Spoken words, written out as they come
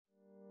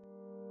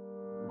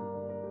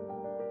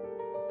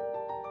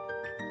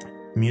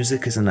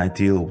music is an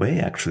ideal way,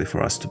 actually,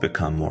 for us to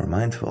become more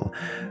mindful.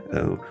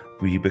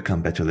 We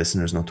become better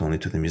listeners not only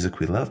to the music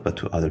we love, but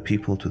to other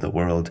people, to the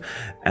world.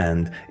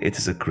 And it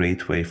is a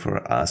great way for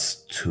us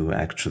to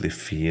actually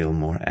feel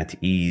more at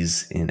ease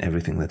in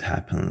everything that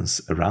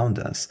happens around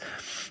us.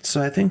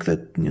 So I think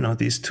that,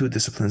 these two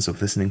disciplines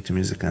of listening to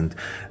music and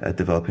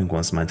developing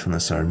one's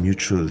mindfulness are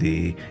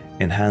mutually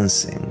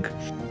enhancing.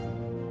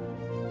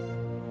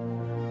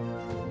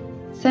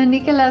 So,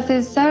 Nicolas,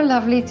 it's so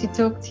lovely to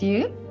talk to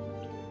you.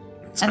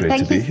 It's great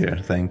to be here.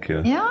 Thank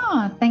you.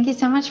 Yeah, thank you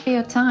so much for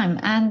your time.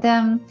 And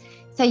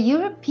so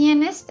you're a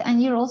pianist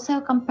and you're also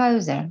a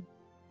composer.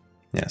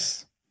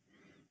 Yes.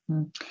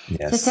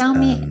 Yes. So tell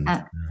me,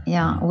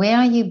 where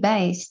are you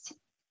based?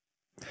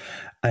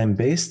 I'm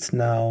based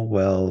now,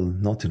 well,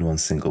 not in one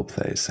single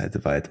place. I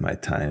divide my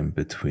time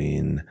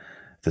between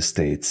the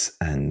States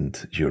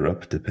and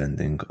Europe,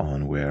 depending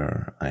on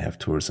where I have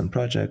tours and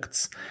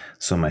projects.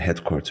 So my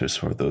headquarters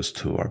for those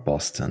two are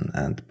Boston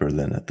and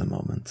Berlin at the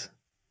moment.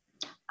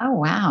 Oh,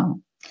 wow.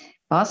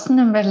 Boston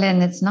and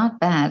Berlin, it's not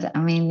bad. I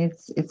mean,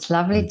 it's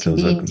lovely to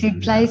be in two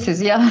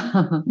places.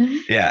 Yeah.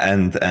 Yeah,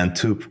 and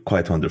two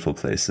quite wonderful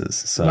places.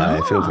 So I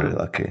feel very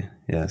lucky.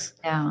 Yes.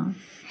 Yeah.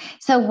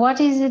 So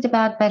what is it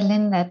about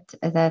Berlin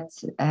that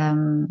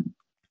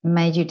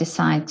made you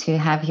decide to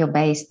have your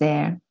base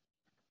there?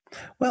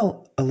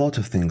 Well, a lot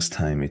of things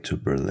tie me to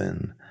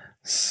Berlin.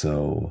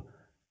 So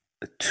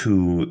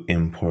two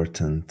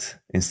important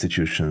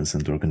institutions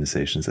and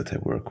organizations that I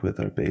work with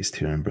are based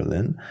here in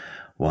Berlin.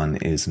 One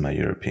is my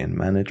European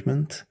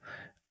management,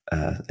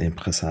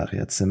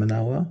 Impresariat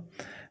Semenauer.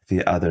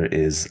 The other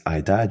is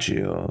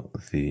Idagio,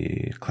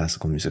 the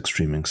classical music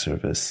streaming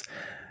service,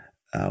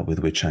 with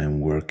which I'm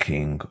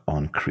working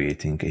on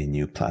creating a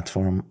new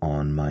platform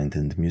on mind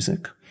and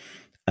music.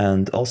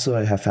 And also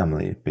I have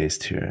family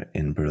based here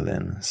in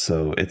Berlin.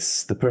 So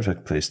it's the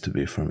perfect place to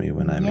be for me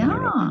when I'm in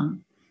Europe.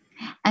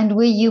 And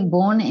were you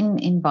born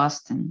in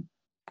Boston?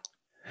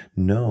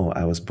 No,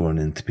 I was born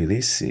in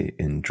Tbilisi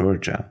in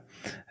Georgia.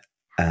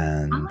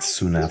 And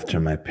soon after,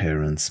 my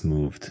parents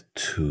moved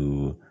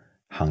to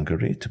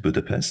Hungary, to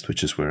Budapest,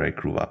 which is where I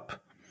grew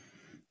up.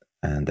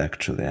 And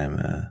actually, I'm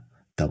a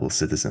double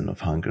citizen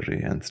of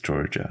Hungary and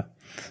Georgia.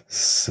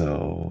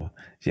 So,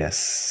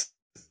 yes,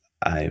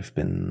 I've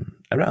been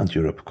around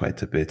Europe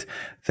quite a bit.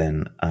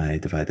 Then I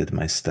divided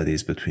my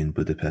studies between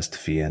Budapest,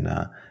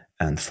 Vienna,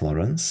 and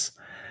Florence.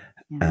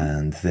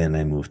 And then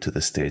I moved to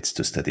the States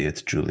to study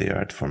at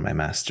Juilliard for my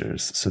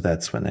master's. So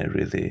that's when I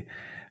really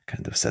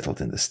kind of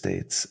settled in the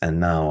States. And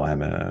now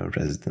I'm a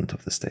resident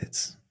of the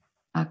States.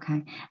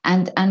 Okay.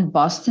 And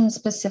Boston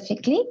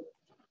specifically?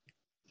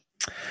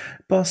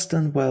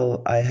 Boston,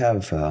 well, I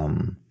have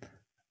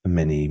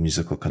many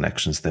musical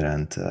connections there.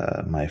 And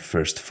my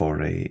first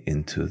foray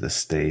into the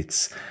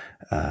States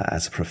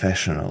as a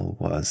professional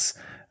was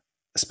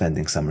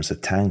spending summers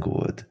at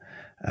Tanglewood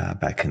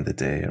back in the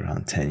day,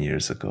 around 10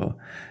 years ago.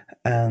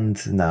 And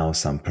now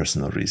some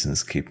personal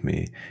reasons keep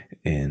me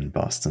in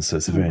Boston. So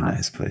it's a very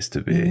nice place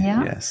to be.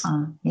 Yeah. Yes.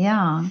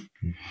 Yeah.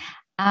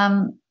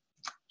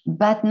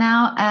 But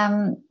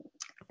now,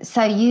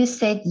 so you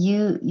said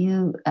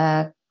you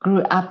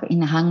grew up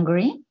in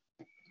Hungary.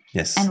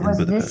 Yes. And was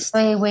this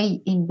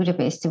in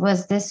Budapest?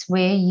 Was this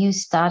where you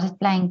started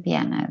playing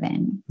piano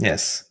then?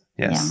 Yes.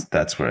 Yes. Yeah.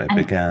 That's where I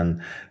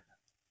began.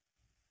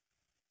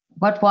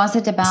 What was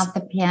it about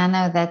the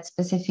piano that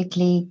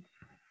specifically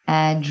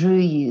drew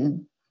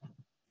you?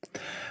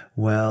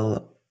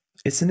 Well,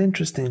 it's an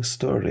interesting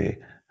story.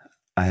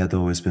 I had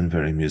always been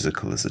very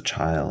musical as a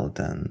child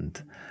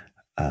and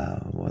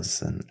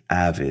was an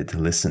avid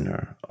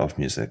listener of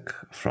music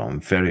from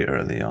very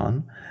early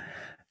on.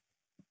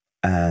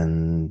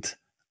 And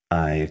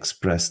I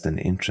expressed an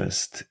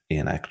interest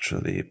in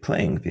actually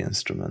playing the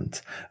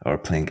instrument or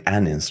playing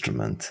an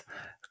instrument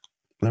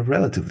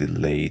relatively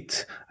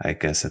late, I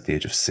guess at the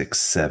age of 6,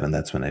 7.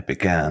 That's when I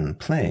began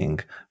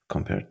playing,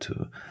 compared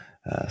to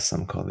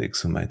some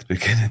colleagues who might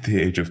begin at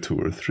the age of 2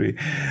 or 3.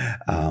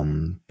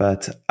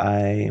 But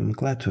I'm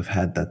glad to have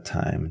had that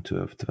time to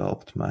have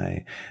developed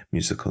my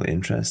musical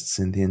interests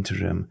in the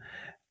interim.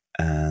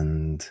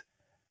 And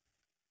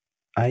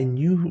I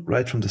knew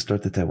right from the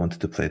start that I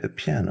wanted to play the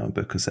piano,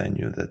 because I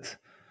knew that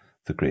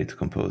the great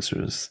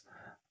composers,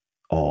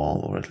 all,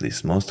 or at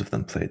least most of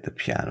them, played the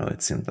piano.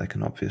 It seemed like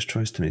an obvious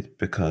choice to me,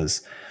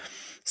 because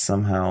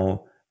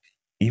somehow,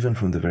 even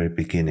from the very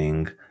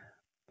beginning,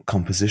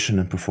 composition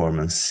and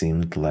performance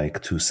seemed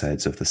like two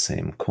sides of the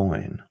same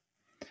coin.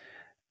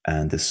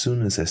 And as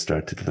soon as I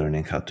started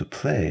learning how to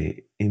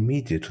play,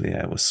 immediately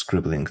I was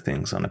scribbling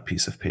things on a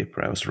piece of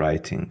paper. I was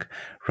writing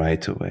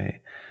right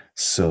away.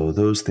 So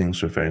those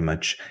things were very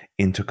much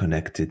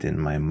interconnected in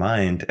my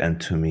mind.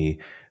 And to me,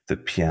 the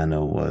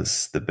piano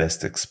was the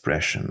best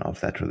expression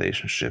of that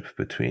relationship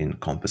between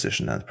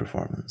composition and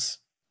performance.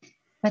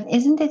 But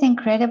isn't it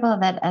incredible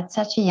that at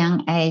such a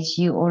young age,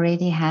 you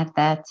already had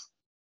that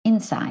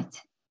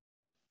insight?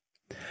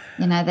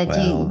 You know,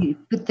 that you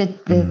put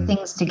the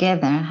things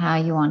together, how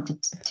you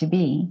wanted to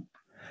be.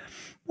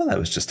 Well, I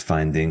was just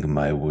finding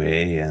my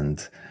way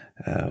and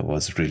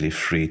was really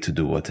free to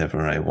do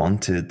whatever I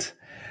wanted.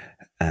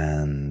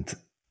 And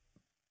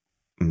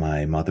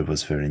my mother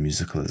was very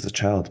musical as a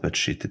child, but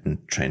she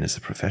didn't train as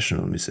a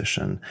professional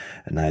musician.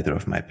 And neither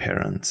of my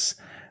parents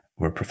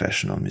were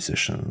professional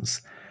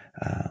musicians.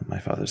 My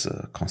father's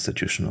a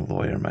constitutional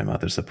lawyer. My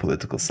mother's a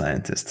political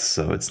scientist.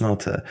 So it's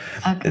not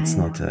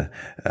a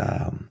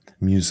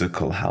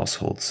musical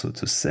household, so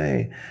to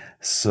say.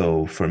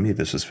 So for me,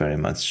 this was very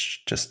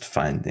much just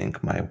finding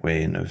my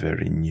way in a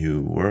very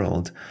new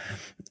world.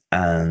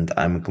 And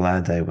I'm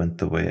glad I went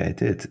the way I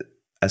did.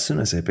 As soon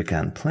as I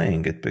began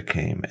playing, it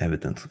became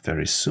evident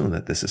very soon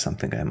that this is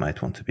something I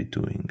might want to be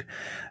doing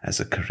as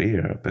a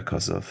career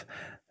because of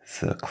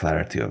the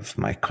clarity of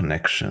my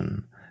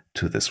connection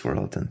to this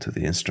world and to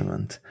the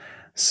instrument.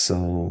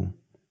 So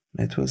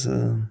it was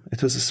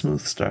a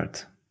smooth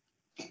start.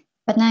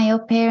 But now your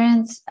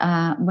parents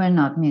were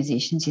not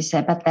musicians, you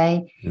said, but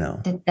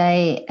did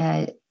they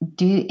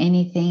do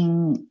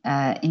anything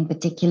in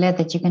particular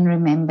that you can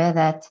remember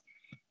that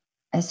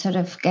sort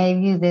of gave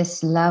you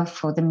this love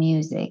for the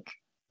music?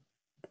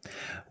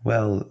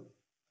 Well,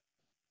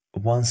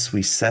 once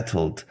we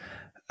settled,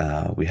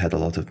 we had a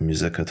lot of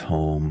music at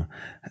home,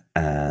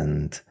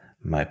 and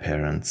my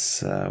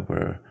parents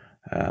were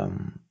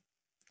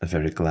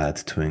very glad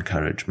to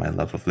encourage my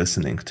love of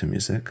listening to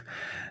music.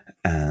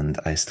 And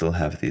I still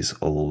have these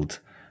old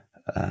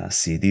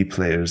CD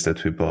players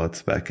that we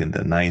bought back in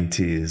the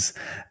 90s,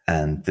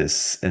 and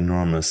this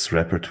enormous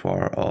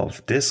repertoire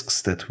of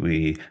discs that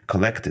we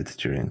collected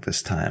during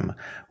this time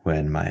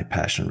when my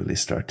passion really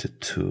started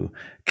to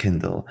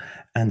kindle.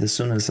 And as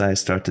soon as I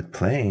started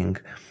playing,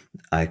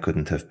 I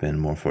couldn't have been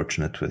more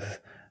fortunate with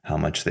how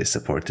much they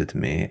supported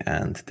me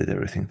and did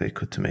everything they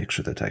could to make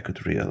sure that I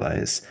could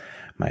realize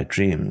my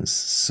dreams.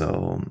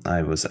 So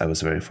I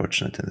was very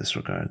fortunate in this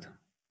regard.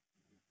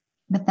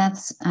 But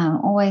that's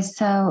always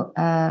so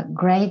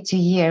great to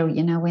hear,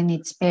 when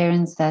it's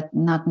parents that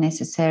not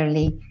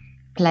necessarily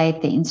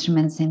played the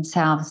instruments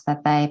themselves,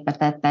 but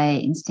that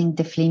they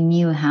instinctively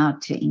knew how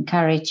to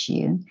encourage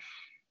you.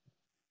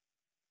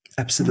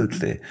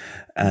 Absolutely.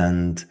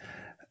 And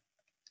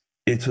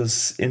it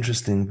was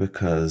interesting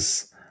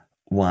because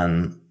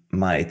one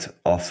might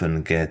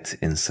often get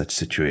in such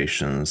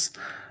situations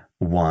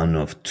one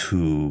of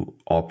two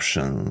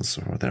options,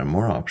 or there are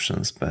more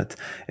options, but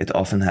it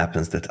often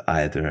happens that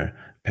either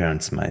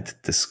parents might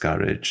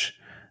discourage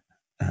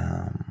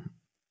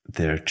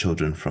their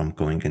children from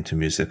going into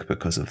music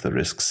because of the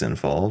risks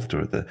involved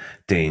or the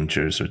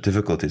dangers or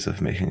difficulties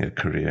of making a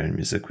career in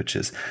music, which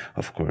is,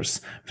 of course,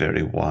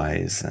 very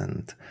wise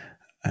and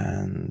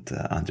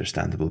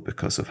understandable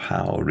because of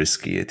how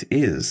risky it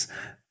is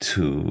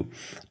to,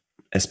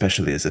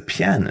 especially as a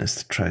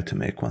pianist, try to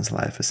make one's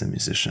life as a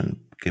musician,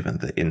 given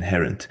the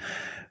inherent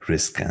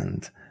risk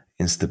and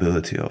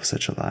instability of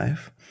such a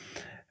life.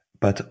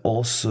 But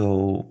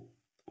also,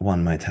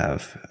 one might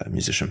have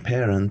musician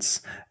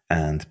parents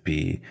and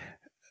be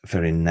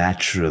very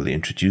naturally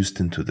introduced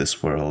into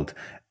this world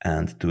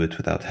and do it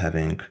without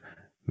having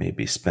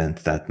maybe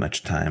spent that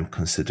much time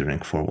considering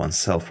for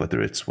oneself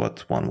whether it's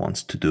what one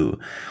wants to do.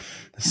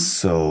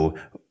 So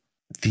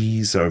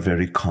these are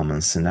very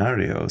common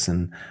scenarios,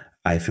 and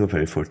I feel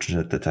very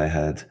fortunate that I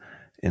had,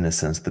 in a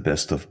sense, the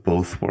best of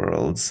both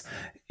worlds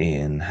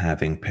in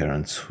having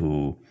parents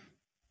who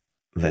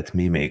let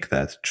me make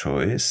that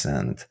choice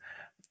and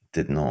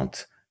did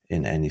not,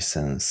 in any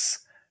sense,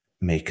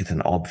 make it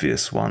an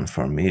obvious one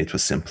for me. It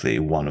was simply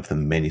one of the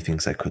many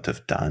things I could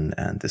have done,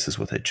 and this is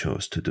what I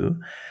chose to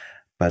do.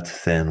 But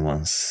then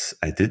once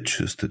I did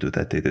choose to do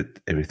that, they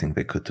did everything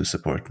they could to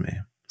support me.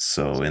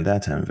 So in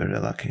that, I'm very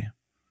lucky.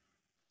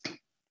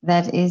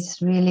 That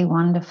is really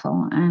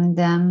wonderful.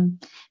 And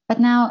but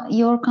now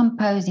you're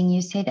composing.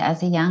 You said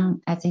at a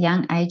young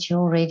age you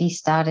already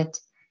started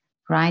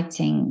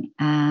writing.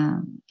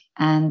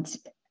 And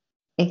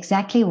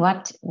exactly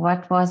what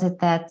was it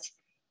that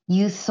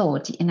you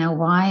thought?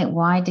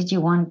 Why did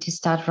you want to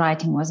start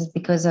writing? Was it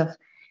because of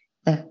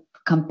the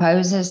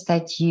composers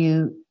that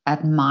you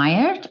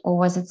admired, or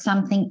was it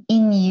something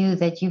in you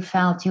that you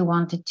felt you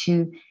wanted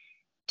to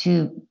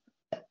that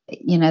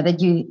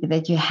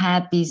you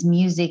had these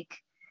music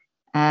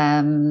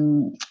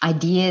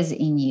ideas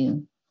in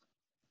you?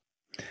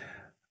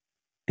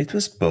 It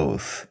was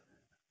both.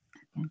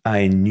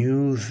 I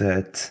knew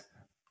that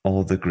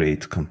all the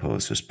great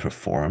composers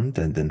performed,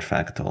 and in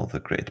fact all the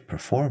great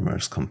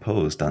performers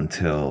composed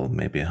until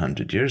maybe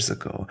 100 years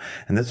ago.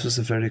 And that was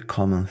a very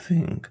common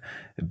thing.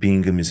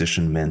 Being a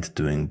musician meant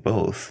doing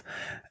both.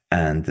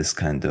 And this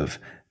kind of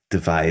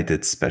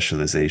divided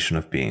specialization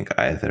of being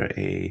either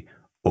a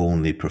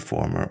only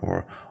performer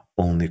or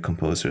only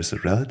composer is a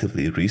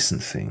relatively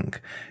recent thing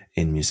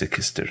in music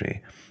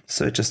history.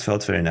 So it just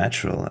felt very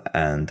natural.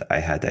 And I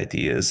had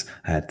ideas,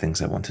 I had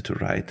things I wanted to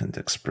write and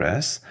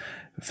express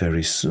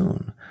very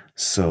soon.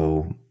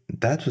 So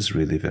that was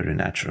really very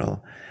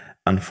natural.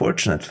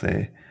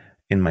 Unfortunately,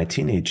 in my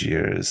teenage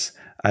years,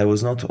 I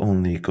was not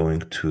only going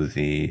to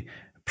the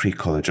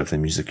pre-college of the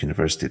Music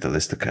University, the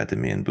Liszt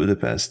Academy in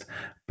Budapest,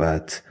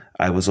 but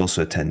I was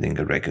also attending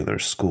a regular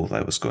school.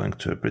 I was going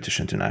to a British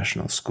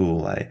international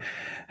school. I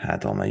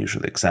had all my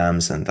usual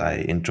exams and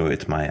I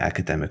enjoyed my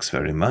academics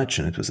very much.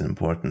 And it was an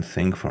important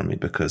thing for me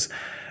because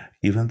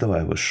even though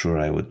I was sure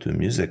I would do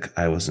music,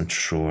 I wasn't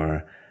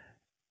sure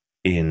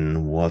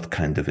in what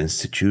kind of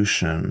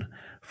institution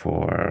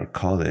for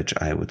college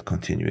I would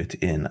continue it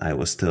in. I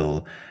was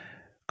still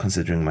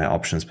considering my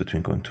options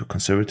between going to a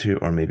conservatory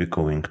or maybe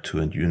going to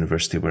a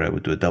university where I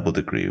would do a double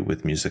degree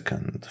with music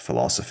and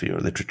philosophy or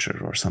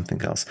literature or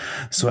something else.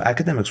 So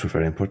academics were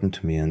very important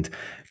to me. And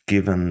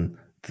given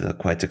the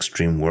quite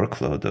extreme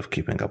workload of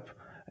keeping up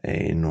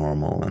a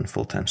normal and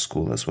full-time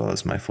school as well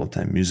as my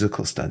full-time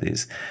musical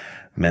studies,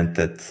 meant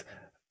that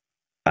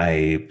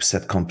I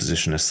set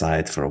composition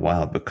aside for a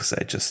while because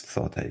I just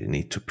thought I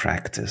need to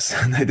practice.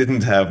 And I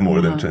didn't have more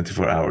than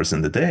 24 hours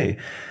in the day.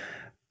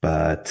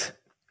 But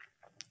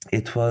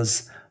it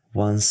was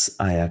once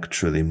I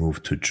actually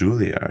moved to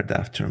Juilliard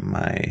after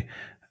my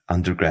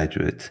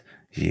undergraduate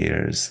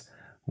years,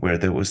 where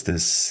there was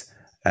this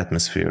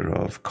atmosphere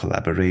of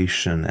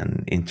collaboration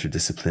and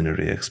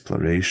interdisciplinary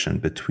exploration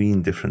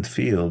between different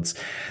fields,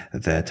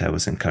 that I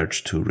was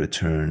encouraged to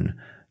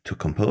return to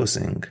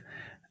composing.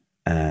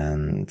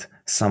 And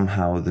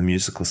somehow the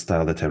musical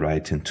style that I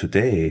write in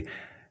today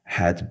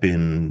had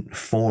been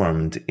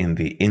formed in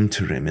the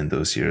interim in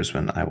those years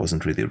when I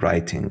wasn't really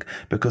writing.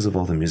 Because of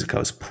all the music I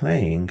was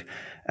playing,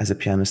 as a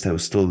pianist, I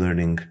was still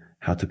learning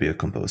how to be a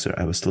composer.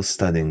 I was still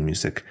studying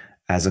music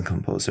as a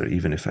composer,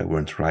 even if I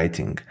weren't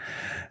writing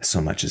so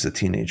much as a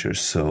teenager.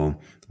 So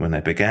when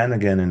I began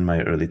again in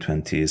my early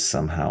 20s,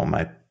 somehow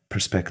my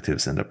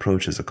perspectives and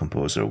approach as a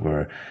composer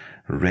were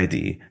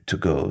ready to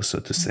go, so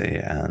to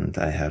say, and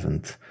I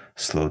haven't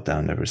slowed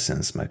down ever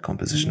since. My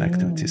composition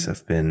activities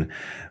have been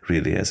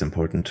really as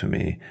important to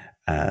me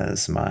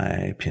as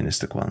my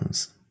pianistic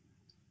ones.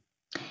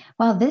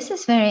 Well, this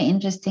is very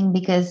interesting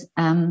because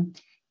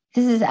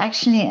this is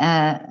actually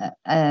a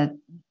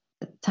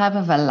type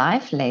of a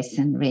life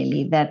lesson,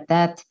 really,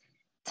 that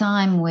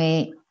time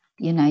where,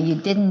 you know, you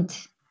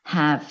didn't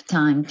have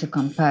time to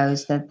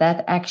compose,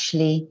 that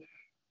actually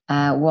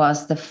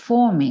was the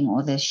forming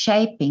or the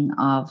shaping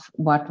of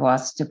what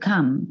was to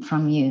come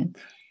from you.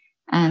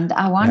 And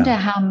I wonder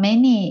how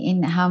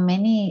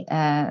many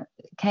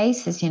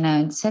cases, you know,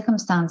 in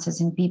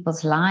circumstances in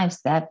people's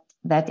lives that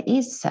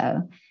is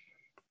so.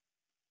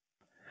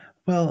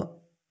 Well,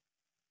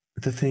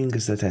 the thing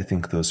is that I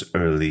think those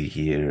early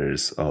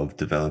years of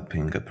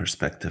developing a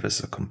perspective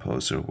as a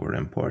composer were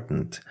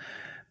important,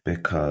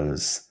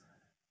 because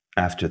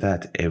after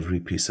that, every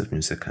piece of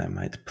music I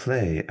might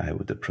play, I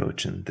would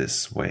approach in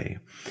this way.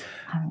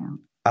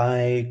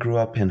 I grew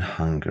up in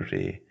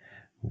Hungary,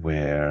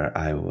 where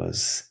I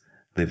was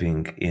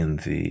living in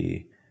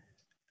the,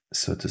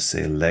 so to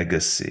say,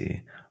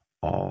 legacy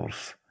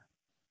of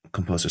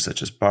composers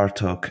such as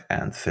Bartók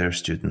and their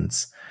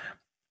students,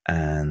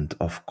 and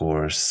of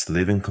course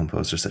living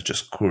composers such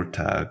as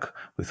Kurtág,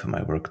 with whom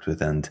I worked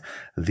with, and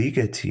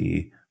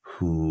Ligeti,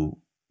 who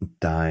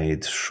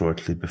died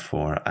shortly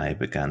before I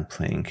began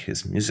playing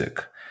his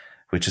music,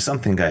 which is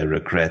something I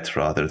regret,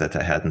 rather, that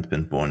I hadn't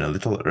been born a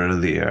little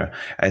earlier.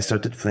 I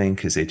started playing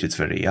his etudes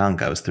very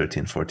young. I was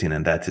 13, 14,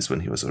 and that is when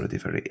he was already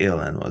very ill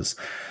and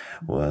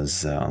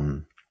was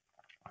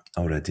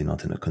already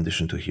not in a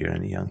condition to hear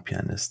any young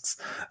pianists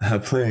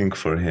playing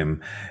for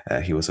him.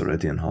 He was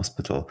already in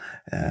hospital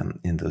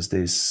in those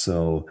days.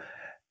 So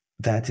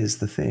that is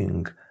the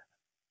thing.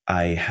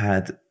 I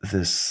had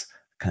this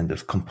kind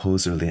of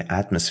composerly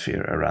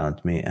atmosphere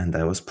around me, and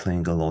I was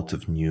playing a lot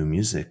of new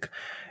music.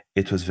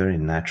 It was very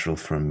natural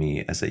for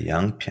me as a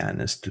young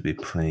pianist to be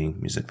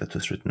playing music that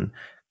was written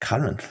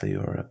currently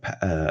or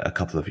a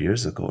couple of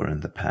years ago or in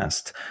the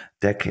past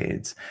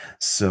decades.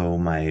 So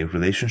my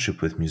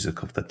relationship with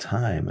music of the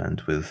time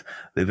and with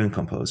living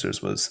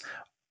composers was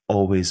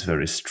always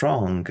very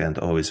strong and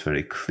always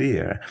very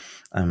clear.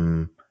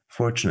 I'm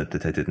fortunate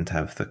that I didn't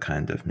have the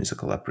kind of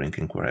musical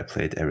upbringing where I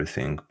played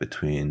everything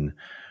between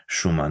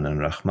Schumann and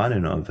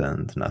Rachmaninoff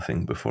and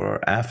nothing before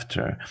or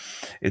after.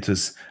 It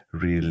was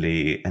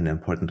really an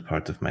important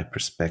part of my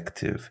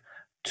perspective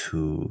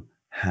to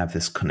have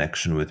this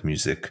connection with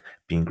music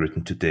being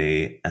written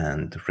today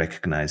and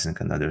recognizing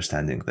and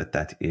understanding that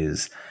that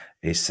is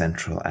a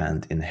central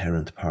and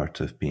inherent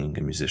part of being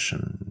a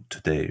musician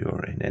today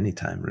or in any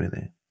time,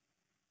 really.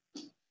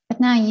 But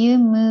now you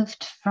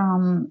moved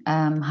from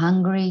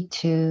Hungary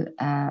to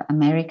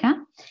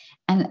America,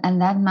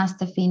 and that must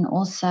have been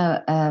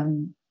also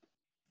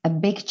a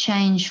big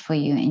change for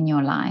you in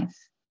your life,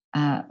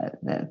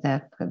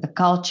 the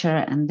culture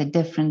and the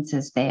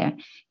differences there.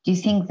 Do you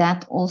think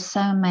that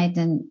also made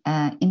an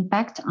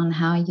impact on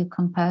how you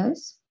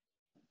compose?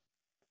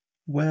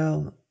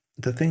 Well,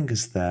 the thing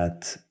is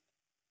that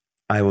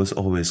I was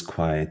always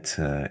quite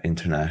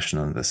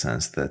international, in the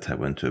sense that I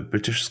went to a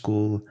British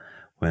school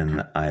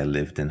when I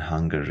lived in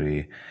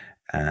Hungary,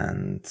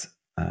 and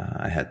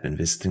I had been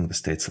visiting the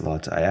States a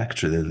lot. I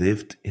actually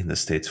lived in the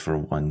States for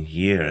 1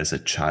 year as a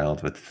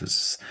child, but it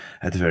was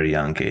at a very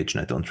young age,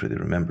 and I don't really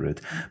remember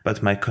it.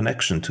 But my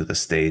connection to the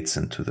States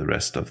and to the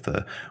rest of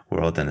the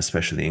world, and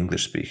especially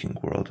English-speaking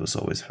world, was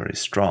always very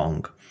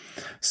strong.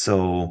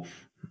 So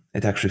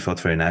it actually felt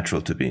very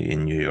natural to be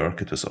in New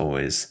York. It was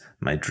always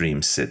my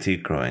dream city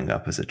growing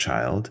up as a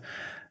child.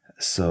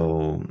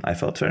 So I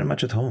felt very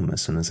much at home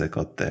as soon as I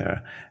got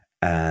there.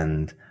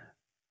 And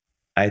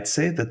I'd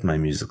say that my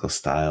musical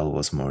style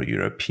was more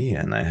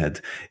European. I had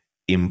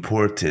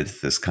imported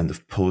this kind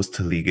of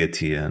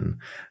post-Ligetian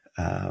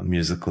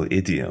musical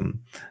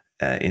idiom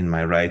in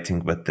my writing,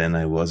 but then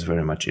I was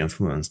very much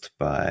influenced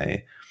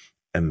by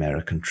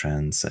American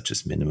trends such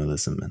as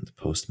minimalism and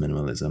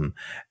post-minimalism,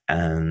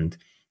 and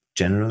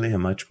generally a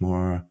much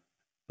more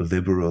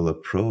liberal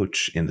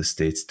approach in the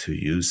States to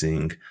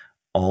using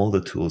all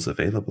the tools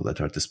available at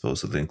our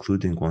disposal,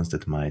 including ones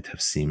that might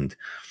have seemed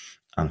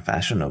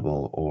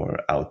unfashionable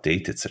or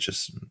outdated, such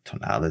as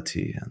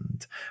tonality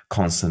and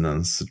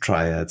consonants,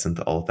 triads, and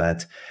all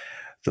that.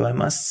 Though I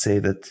must say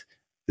that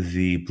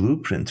the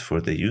blueprint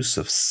for the use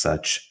of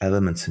such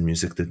elements in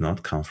music did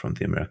not come from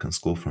the American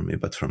school for me,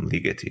 but from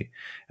Ligeti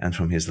and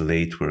from his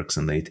late works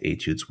and late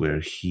etudes,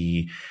 where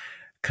he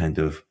kind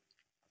of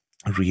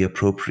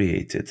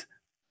reappropriated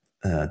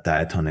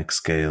diatonic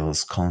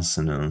scales,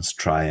 consonants,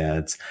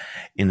 triads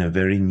in a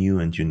very new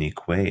and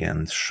unique way,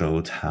 and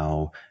showed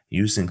how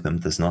using them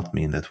does not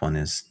mean that one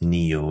is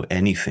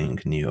anything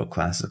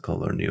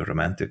neoclassical or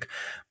neo-romantic,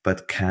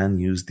 but can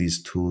use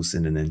these tools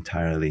in an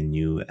entirely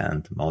new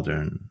and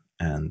modern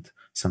and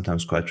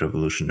sometimes quite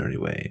revolutionary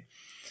way.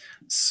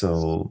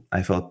 So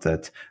I felt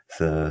that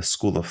the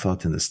school of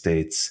thought in the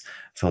States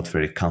felt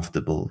very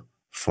comfortable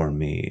for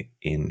me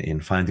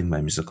in finding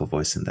my musical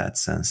voice in that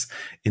sense,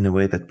 in a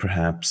way that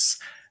perhaps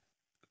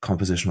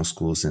compositional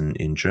schools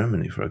in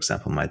Germany, for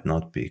example, might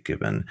not be,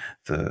 given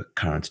the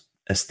current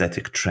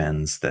aesthetic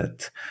trends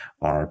that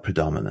are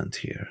predominant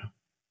here.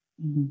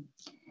 Mm-hmm.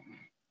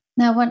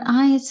 Now, what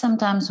I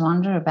sometimes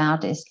wonder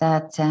about is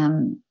that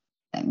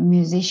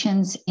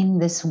musicians in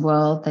this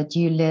world that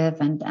you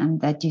live and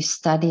that you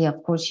study,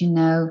 of course, you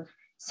know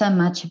so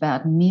much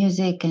about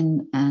music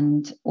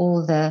and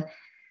all the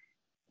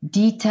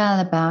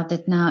detail about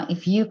it. Now,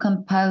 if you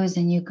compose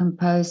and you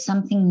compose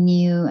something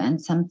new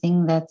and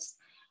something that's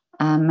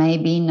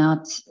maybe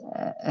not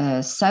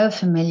so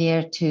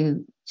familiar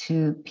to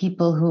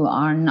people who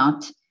are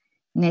not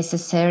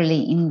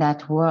necessarily in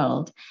that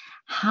world,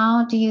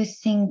 how do you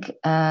think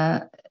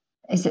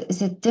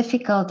is it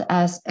difficult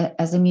as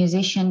a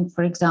musician,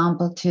 for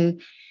example, to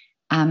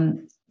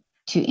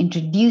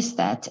introduce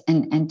that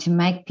and to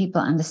make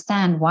people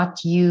understand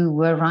what you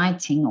were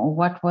writing, or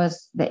what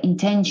was the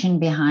intention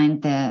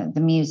behind the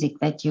music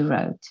that you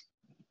wrote?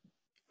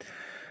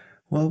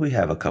 Well, we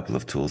have a couple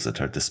of tools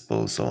at our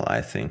disposal.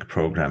 I think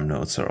program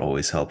notes are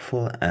always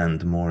helpful,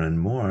 and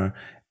more,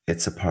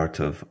 it's a part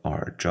of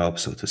our job,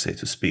 so to say,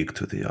 to speak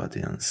to the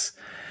audience.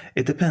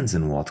 It depends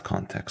in what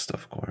context,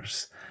 of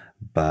course.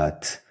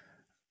 But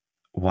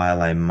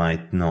while I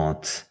might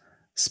not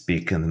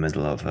speak in the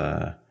middle of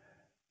a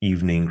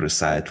evening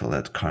recital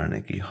at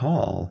Carnegie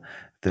Hall,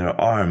 there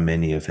are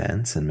many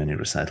events and many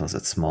recitals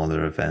at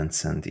smaller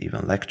events, and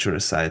even lecture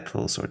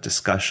recitals or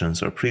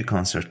discussions or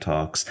pre-concert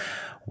talks,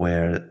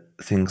 where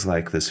things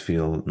like this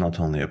feel not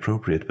only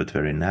appropriate but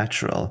very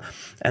natural,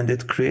 and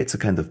it creates a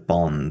kind of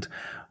bond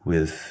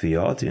with the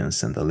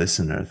audience and the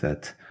listener,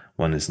 that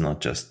one is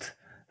not just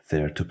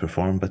there to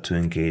perform but to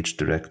engage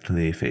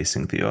directly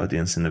facing the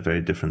audience in a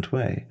very different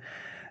way.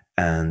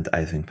 And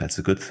I think that's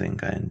a good thing.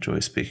 I enjoy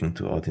speaking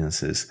to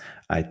audiences.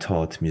 I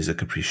taught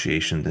music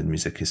appreciation and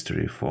music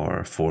history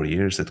for 4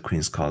 years at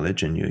Queen's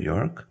College in New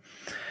York,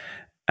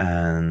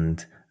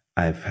 and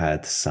I've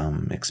had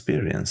some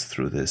experience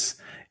through this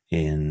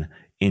in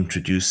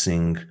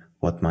introducing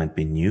what might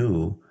be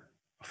new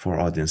for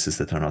audiences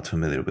that are not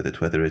familiar with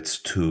it, whether it's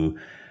to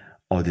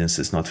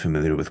audiences not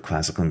familiar with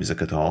classical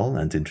music at all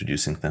and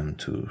introducing them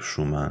to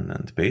Schumann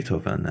and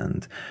Beethoven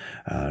and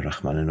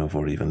Rachmaninoff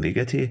or even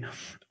Ligeti,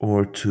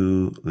 or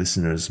to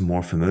listeners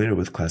more familiar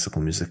with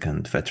classical music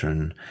and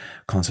veteran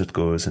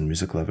concertgoers and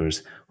music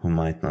lovers who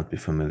might not be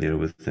familiar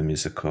with the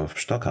music of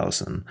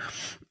Stockhausen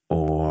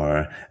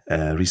or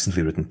a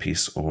recently written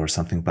piece or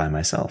something by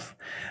myself.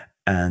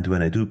 And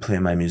when I do play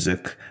my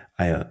music,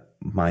 I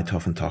might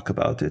often talk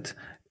about it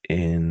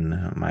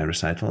in my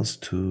recitals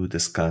to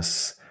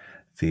discuss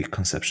the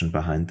conception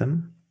behind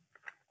them.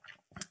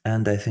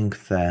 And I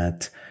think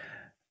that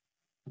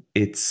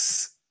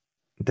it's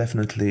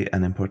definitely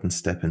an important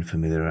step in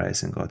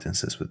familiarizing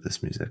audiences with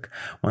this music.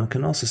 One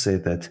can also say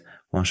that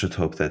one should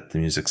hope that the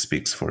music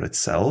speaks for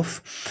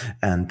itself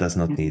and does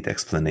not need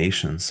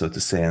explanation, so to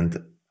say.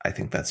 And I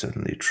think that's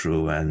certainly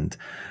true. And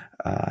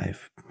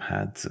I've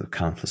had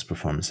countless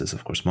performances,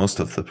 of course, most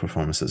of the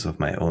performances of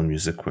my own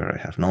music where I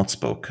have not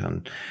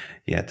spoken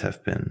yet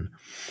have been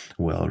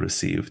well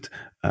received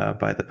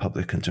by the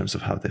public in terms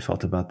of how they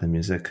felt about the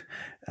music,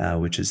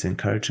 which is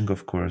encouraging,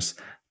 of course.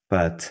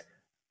 But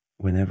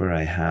whenever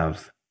I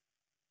have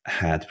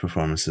had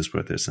performances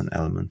where there's an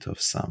element of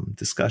some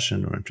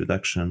discussion or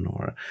introduction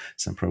or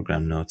some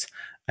program notes,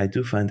 I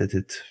do find that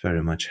it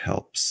very much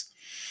helps.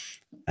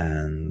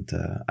 And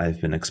I've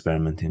been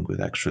experimenting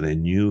with actually a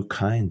new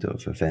kind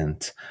of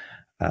event,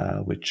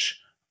 which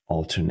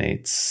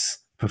alternates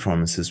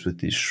performances with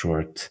these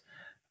short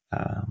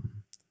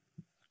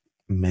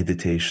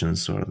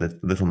meditations or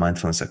little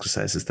mindfulness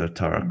exercises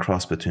that are a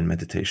cross between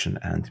meditation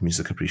and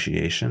music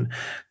appreciation,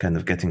 kind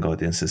of getting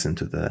audiences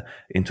into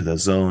the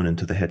zone,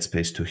 into the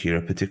headspace to hear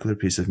a particular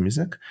piece of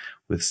music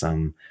with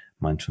some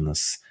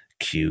mindfulness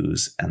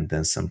cues, and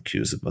then some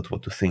cues about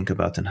what to think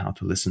about and how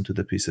to listen to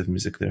the piece of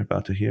music they're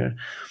about to hear.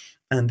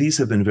 And these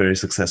have been very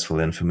successful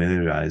in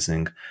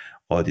familiarizing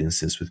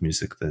audiences with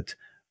music that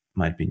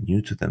might be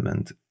new to them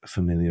and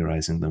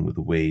familiarizing them with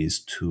ways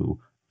to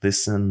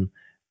listen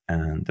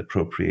and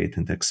appropriate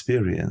and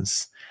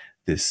experience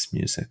this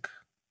music.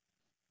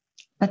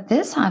 But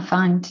this I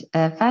find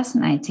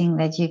fascinating,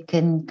 that you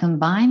can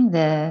combine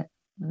the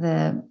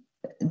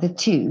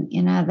two.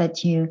 You know,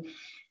 that you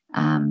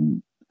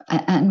and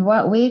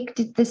where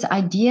did this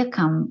idea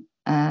come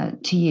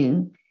to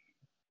you?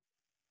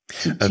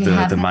 To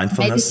have the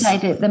mindfulness,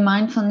 the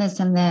mindfulness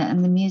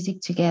and the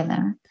music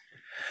together.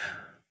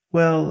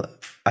 Well,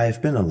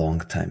 I've been a long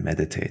time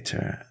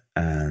meditator,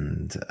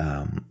 and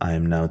I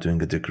am now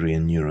doing a degree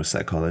in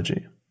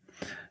neuropsychology.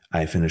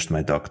 I finished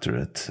my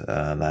doctorate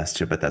last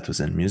year, but that was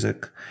in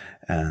music.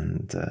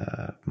 And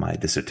my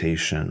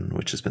dissertation,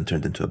 which has been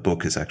turned into a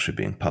book, is actually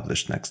being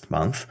published next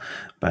month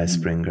by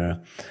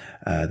Springer.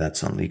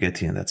 That's on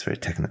Ligeti, and that's very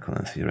technical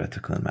and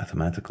theoretical and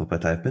mathematical.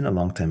 But I've been a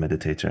long time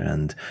meditator,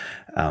 and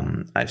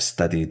I've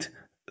studied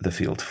the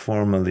field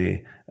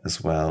formally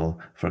as well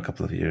for a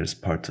couple of years.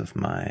 Part of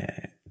my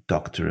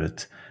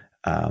doctorate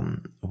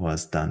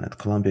was done at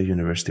Columbia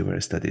University, where I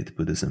studied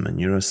Buddhism and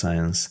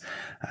neuroscience.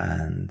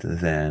 And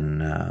then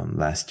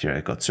last year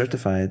I got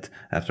certified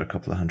after a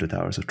couple of 100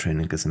 hours of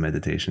training as a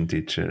meditation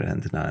teacher.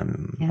 And now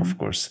I'm, of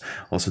course,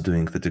 also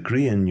doing the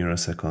degree in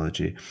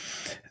neuropsychology,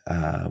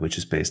 which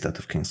is based out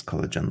of King's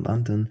College in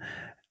London.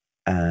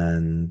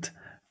 And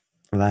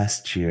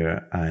last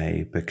year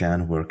I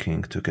began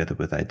working together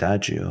with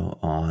Idagio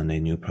on a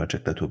new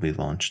project that will be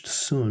launched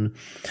soon,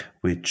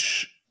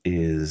 which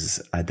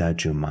is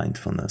Idagio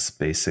mindfulness,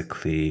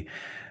 basically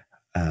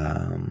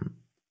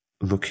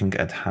looking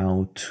at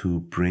how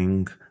to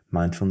bring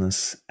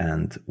mindfulness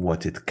and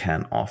what it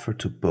can offer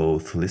to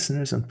both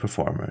listeners and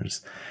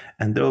performers.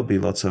 And there will be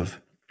lots of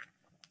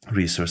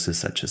resources,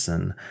 such as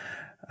an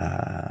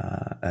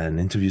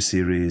interview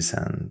series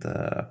and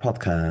a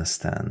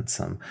podcast and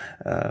some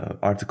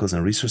articles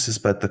and resources,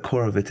 but the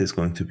core of it is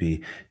going to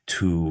be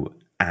two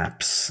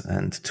apps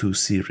and two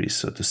series,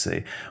 so to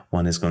say.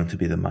 One is going to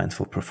be the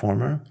Mindful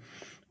Performer,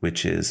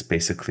 which is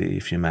basically,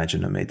 if you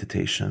imagine, a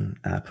meditation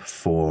app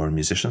for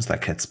musicians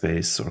like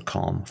Headspace or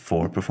Calm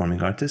for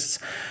performing artists,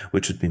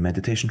 which would be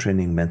meditation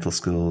training, mental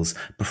skills,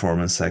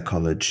 performance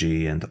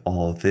psychology, and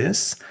all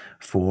this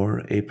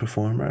for a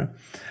performer,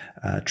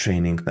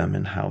 training them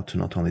in how to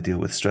not only deal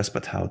with stress,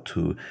 but how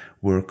to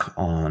work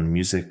on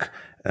music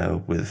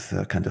with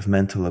a kind of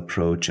mental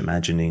approach,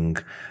 imagining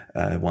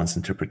one's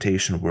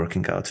interpretation,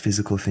 working out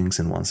physical things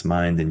in one's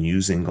mind, and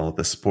using all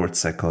the sports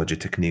psychology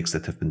techniques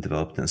that have been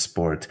developed in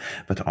sport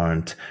but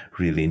aren't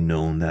really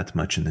known that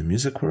much in the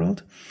music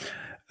world,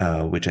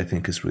 which I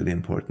think is really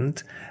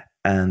important.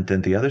 And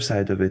then the other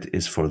side of it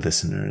is for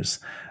listeners,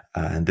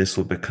 and this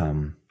will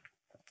become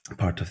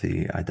part of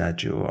the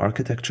Idagio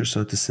architecture,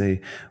 so to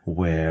say,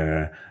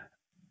 where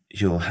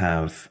you'll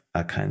have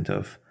a kind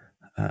of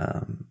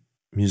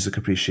music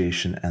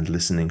appreciation and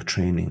listening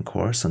training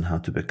course on how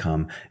to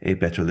become a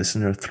better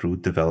listener through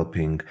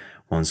developing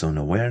one's own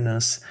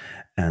awareness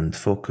and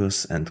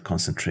focus and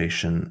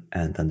concentration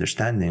and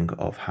understanding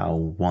of how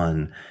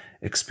one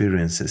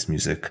experiences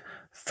music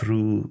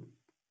through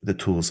the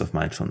tools of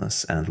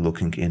mindfulness and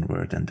looking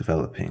inward and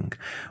developing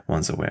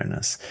one's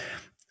awareness.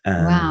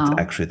 And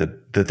actually,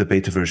 the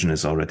beta version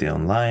is already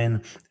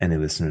online. Any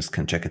listeners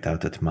can check it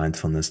out at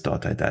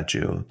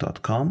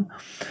mindfulness.idagio.com.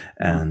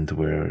 And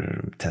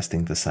we're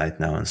testing the site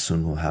now, and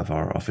soon we'll have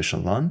our official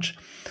launch.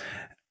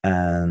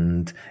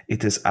 And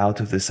it is out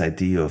of this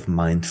idea of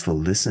mindful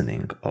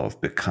listening,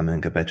 of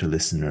becoming a better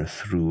listener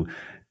through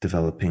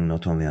developing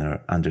not only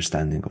our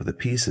understanding of the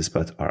pieces,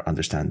 but our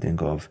understanding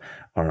of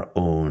our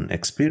own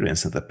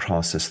experience and the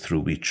process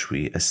through which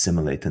we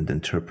assimilate and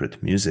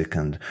interpret music,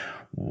 and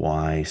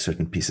why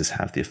certain pieces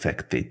have the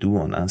effect they do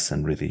on us,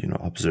 and really,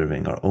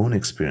 observing our own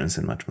experience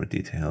in much more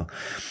detail.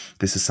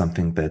 This is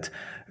something that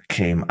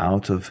came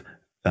out of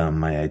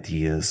my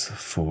ideas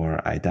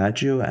for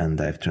Idagio, and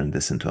I've turned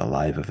this into a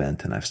live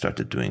event, and I've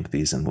started doing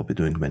these, and we'll be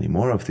doing many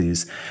more of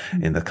these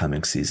in the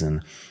coming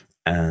season.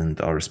 And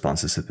our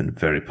responses have been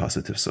very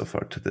positive so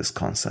far to this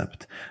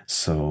concept.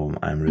 So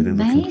I'm really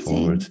looking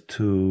forward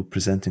to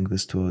presenting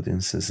this to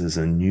audiences as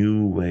a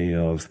new way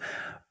of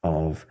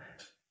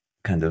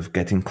kind of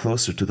getting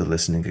closer to the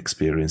listening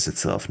experience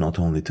itself, not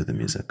only to the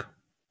music.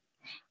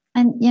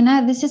 And,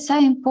 this is so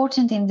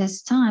important in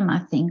this time, I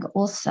think,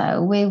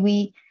 also, where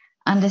we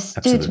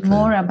understood Absolutely.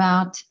 more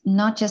about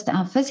not just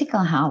our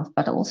physical health,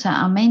 but also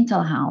our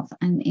mental health.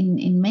 And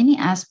in many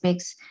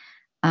aspects,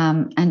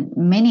 and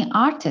many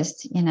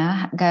artists,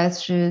 go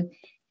through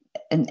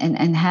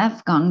and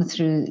have gone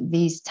through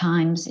these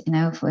times,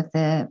 with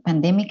the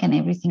pandemic and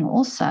everything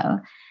also,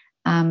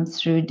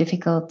 through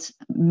difficult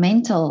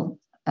mental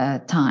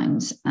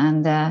times.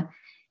 And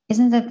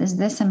is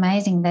this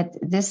amazing that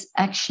this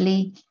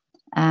actually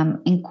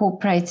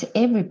incorporates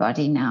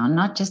everybody now,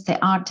 not just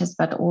the artist,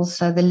 but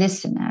also the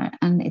listener.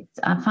 And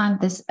I find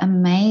this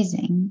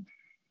amazing.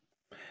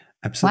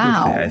 Absolutely.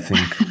 Wow.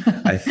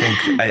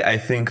 I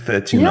think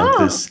that, Yeah.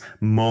 this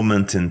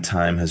moment in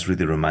time has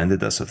really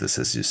reminded us of this,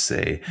 as you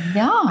say.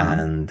 Yeah.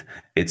 And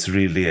it's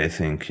really, I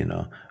think,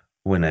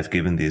 when I've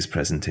given these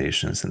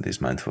presentations and these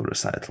mindful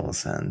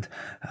recitals, and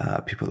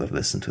people have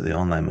listened to the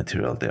online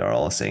material, they are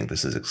all saying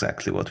this is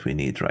exactly what we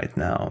need right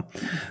now.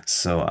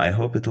 So I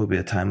hope it will be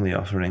a timely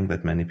offering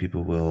that many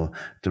people will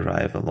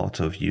derive a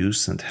lot of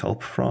use and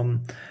help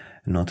from,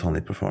 not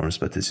only performers,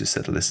 but, as you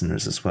said,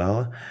 listeners as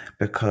well,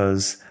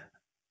 because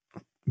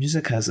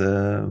music has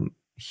a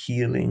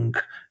healing,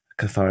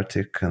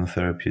 cathartic, and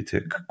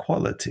therapeutic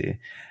quality.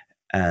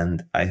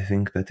 And I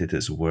think that it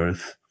is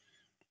worth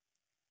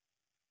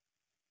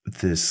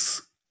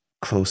this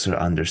closer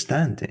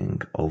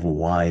understanding of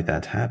why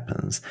that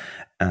happens.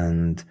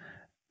 And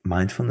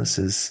mindfulness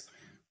is,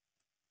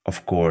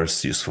 of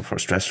course, useful for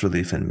stress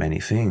relief and many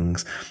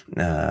things,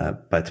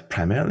 but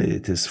primarily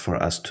it is for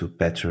us to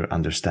better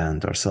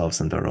understand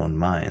ourselves and our own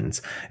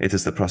minds. It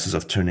is the process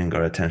of turning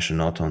our attention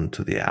not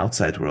onto the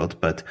outside world,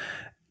 but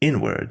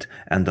inward,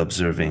 and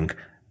observing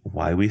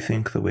why we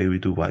think the way we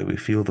do, why we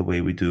feel the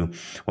way we do,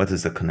 what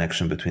is the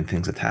connection between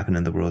things that happen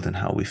in the world and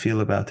how we feel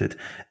about it,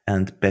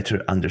 and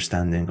better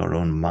understanding our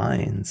own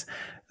minds,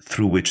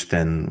 through which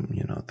then,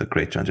 the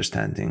greater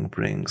understanding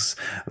brings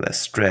less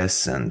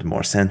stress and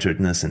more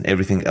centeredness and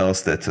everything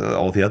else that,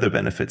 all the other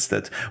benefits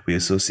that we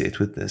associate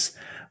with this.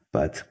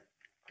 But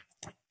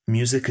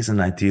music is an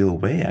ideal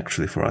way,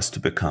 actually, for us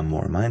to become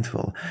more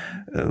mindful.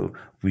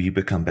 We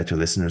become better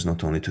listeners,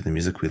 not only to the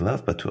music we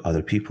love, but to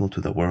other people, to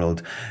the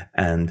world.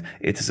 And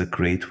it is a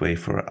great way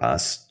for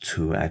us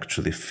to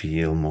actually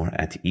feel more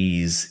at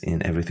ease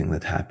in everything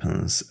that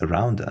happens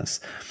around us.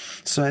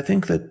 So I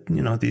think that,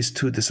 these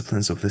two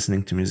disciplines of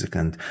listening to music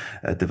and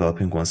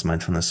developing one's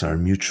mindfulness are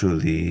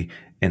mutually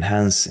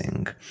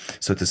enhancing.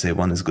 So to say,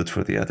 one is good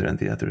for the other and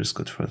the other is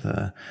good for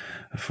the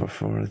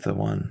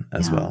one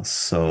as well.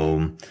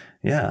 So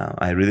yeah,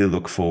 I really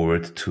look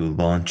forward to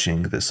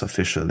launching this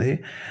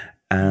officially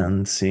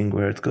and seeing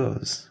where it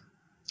goes.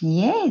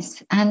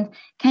 Yes. And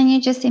can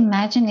you just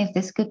imagine if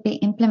this could be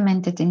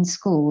implemented in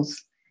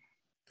schools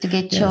to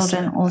get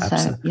children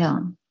also?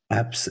 Yeah.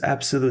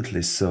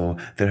 Absolutely. So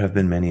there have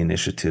been many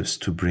initiatives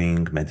to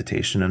bring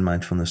meditation and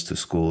mindfulness to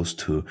schools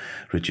to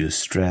reduce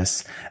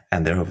stress.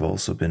 And there have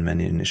also been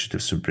many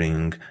initiatives to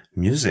bring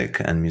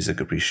music and music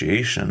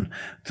appreciation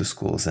to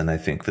schools. And I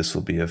think this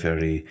will be a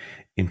very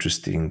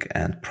interesting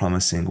and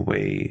promising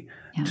way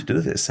to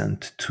do this,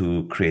 and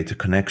to create a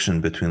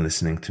connection between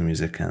listening to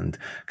music and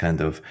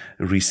kind of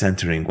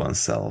recentering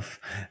oneself.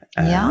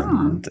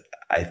 And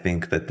I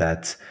think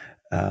that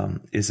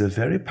is a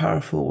very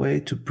powerful way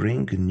to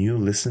bring new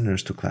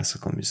listeners to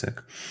classical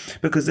music,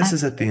 because this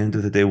is, at the end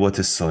of the day, what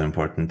is so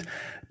important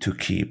to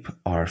keep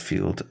our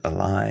field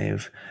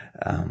alive.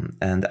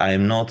 And I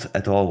am not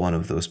at all one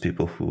of those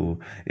people who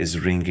is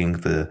ringing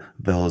the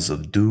bells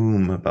of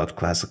doom about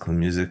classical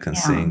music and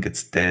saying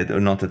it's dead,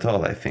 or not at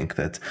all. I think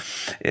that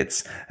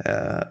it's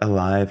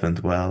alive and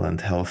well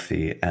and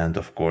healthy. And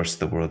of course,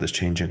 the world is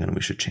changing and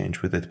we should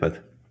change with it.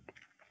 But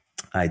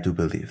I do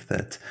believe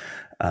that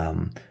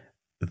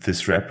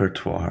this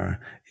repertoire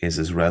is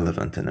as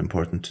relevant and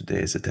important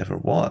today as it ever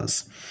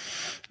was.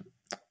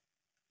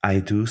 I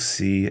do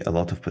see a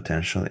lot of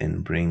potential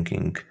in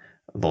bringing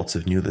lots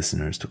of new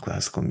listeners to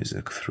classical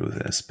music through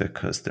this,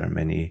 because there are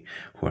many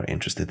who are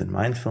interested in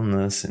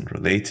mindfulness and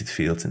related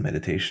fields, in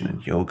meditation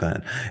and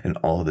yoga and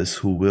all this,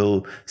 who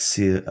will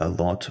see a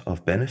lot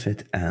of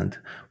benefit and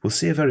will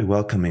see a very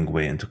welcoming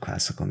way into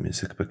classical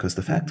music, because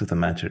the fact of the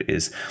matter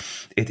is,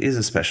 it is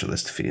a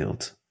specialist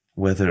field,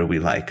 whether we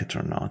like it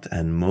or not.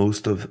 And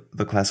most of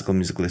the classical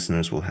music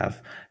listeners will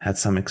have had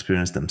some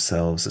experience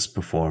themselves as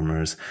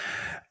performers,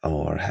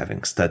 or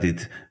having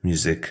studied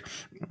music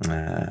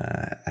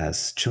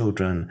as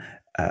children,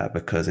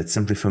 because it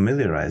simply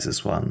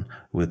familiarizes one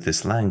with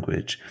this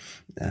language,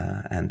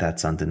 and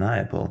that's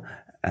undeniable.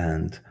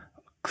 And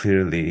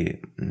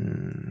clearly,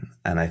 and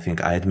I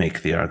think I'd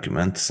make the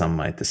argument, some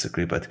might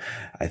disagree, but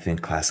I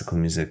think classical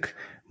music,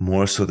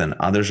 more so than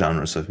other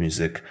genres of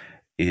music,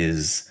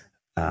 is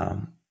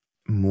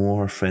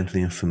more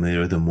friendly and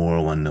familiar the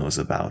more one knows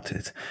about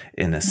it.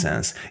 In a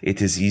sense,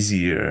 it is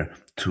easier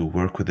to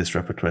work with this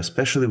repertoire,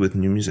 especially with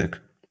new music,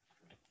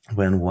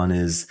 when one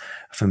is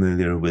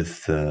familiar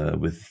with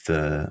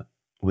the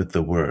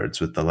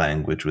words, with the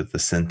language, with the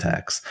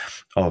syntax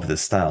of the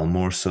style,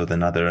 more so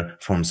than other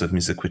forms of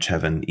music, which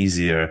have an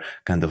easier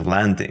kind of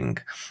landing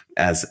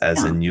as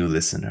a new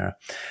listener.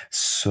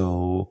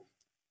 So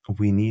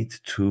we need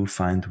to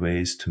find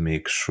ways to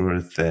make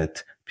sure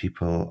that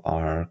people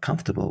are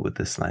comfortable with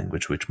this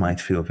language, which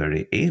might feel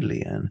very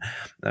alien,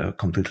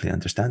 completely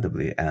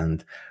understandably.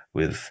 And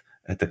with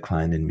a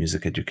decline in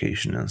music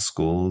education in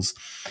schools,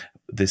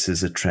 this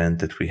is a trend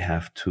that we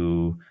have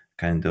to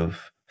kind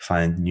of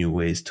find new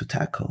ways to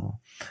tackle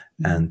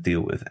and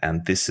deal with.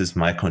 And this is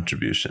my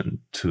contribution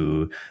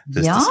to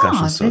this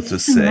discussion, so to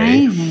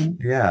say. Amazing.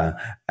 Yeah.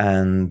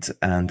 And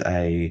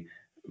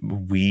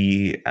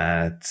we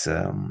at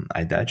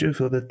Idagio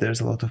feel that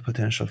there's a lot of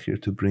potential here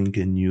to bring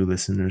in new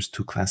listeners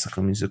to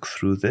classical music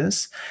through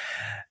this.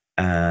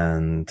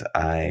 And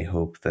I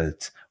hope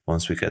that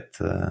once we get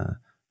the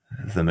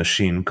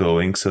machine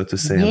going, so to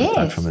say, and the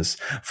platform is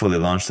fully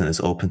launched and is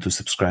open to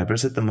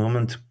subscribers at the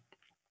moment,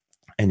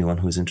 anyone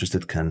who is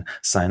interested can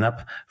sign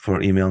up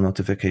for email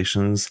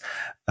notifications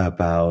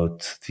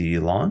about the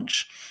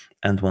launch.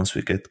 And once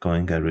we get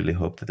going, I really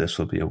hope that this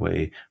will be a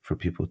way for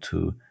people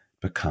to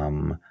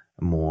become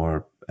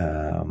more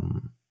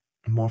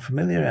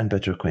familiar and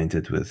better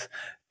acquainted with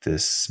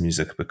this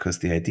music, because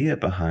the idea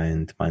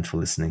behind mindful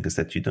listening is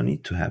that you don't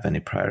need to have any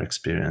prior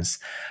experience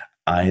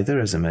either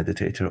as a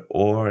meditator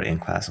or in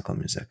classical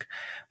music.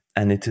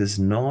 And it is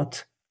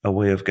not a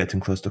way of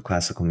getting close to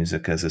classical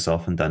music as is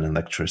often done in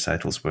lecture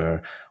recitals,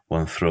 where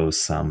one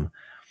throws some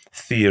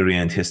theory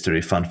and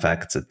history fun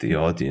facts at the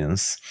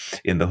audience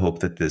in the hope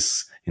that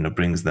this,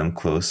 brings them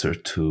closer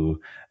to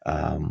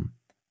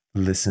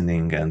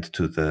listening and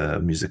to the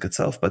music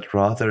itself, but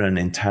rather an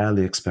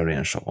entirely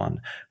experiential one.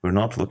 We're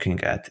not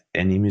looking at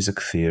any music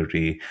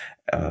theory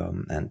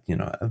and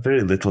a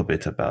very little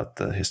bit about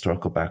the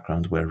historical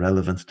background where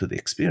relevant to the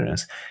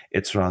experience.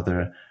 It's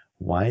rather,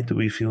 why do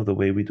we feel the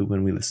way we do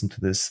when we listen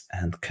to this?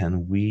 And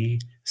can we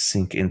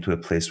sink into a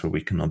place where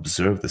we can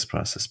observe this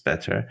process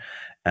better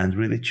and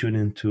really tune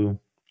into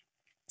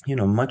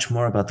much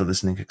more about the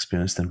listening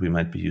experience than we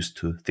might be used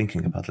to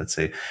thinking about? Let's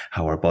say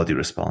how our body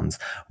responds.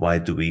 Why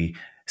do we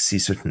see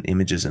certain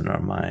images in our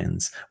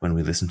minds when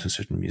we listen to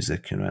certain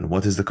music, and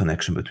what is the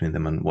connection between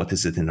them, and what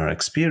is it in our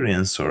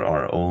experience or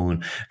our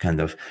own kind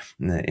of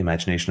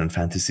imagination and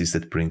fantasies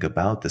that bring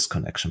about this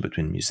connection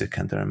between music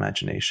and our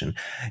imagination?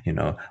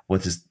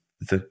 What is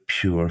the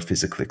pure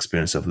physical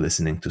experience of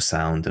listening to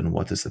sound, and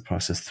what is the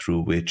process through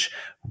which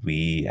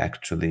we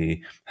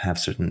actually have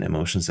certain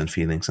emotions and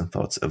feelings and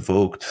thoughts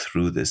evoked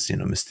through this,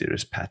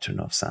 mysterious pattern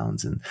of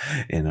sounds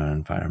in our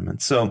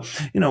environment. So,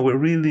 we're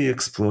really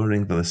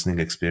exploring the listening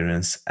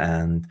experience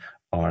and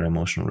our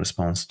emotional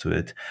response to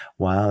it,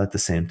 while at the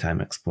same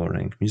time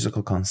exploring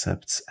musical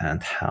concepts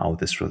and how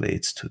this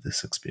relates to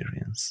this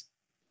experience.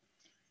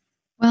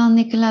 Well,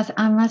 Nicolas,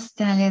 I must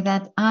tell you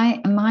that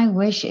my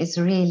wish is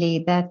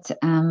really that,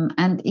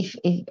 and if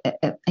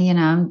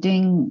I'm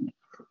doing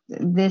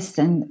this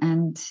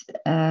and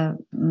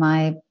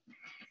my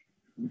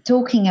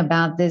talking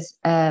about this,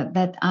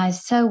 that I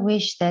so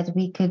wish that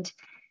we could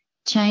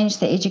change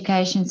the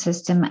education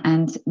system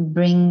and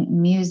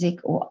bring music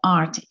or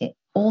art,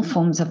 all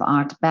forms of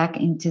art, back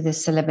into the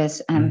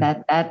syllabus, and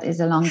that is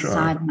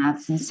alongside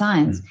maths and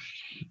science.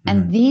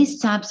 And these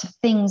types of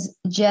things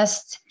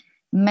just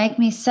make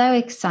me so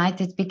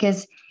excited,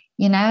 because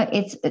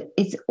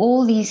it's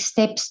all these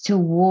steps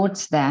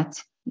towards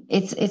that.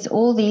 It's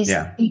all these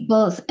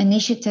people's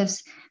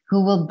initiatives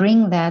who will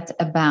bring that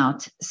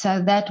about. So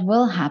that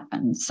will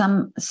happen.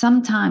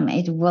 Sometime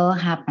it will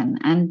happen.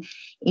 And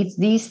it's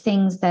these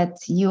things that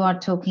you are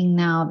talking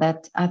now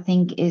that I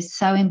think is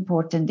so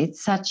important.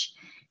 It's such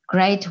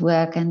great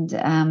work,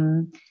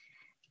 and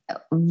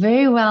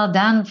very well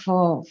done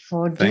for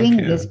doing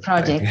this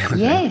project.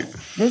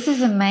 Yes, this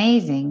is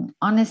amazing.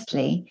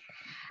 Honestly,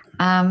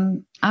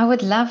 I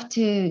would love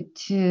to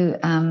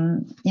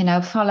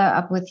follow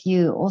up with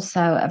you also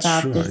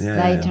about this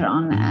later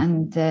on,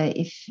 and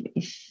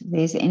if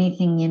there's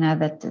anything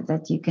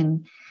that you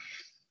can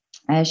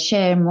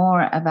share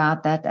more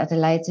about that at a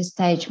later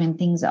stage when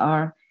things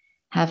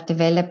have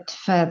developed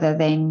further,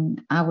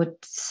 then I would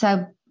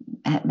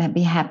I'd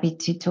be happy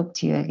to talk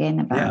to you again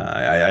about it.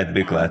 Yeah, I'd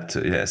be glad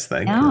to. Yes,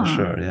 thank you.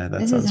 Sure. Yeah,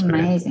 that sounds great. This is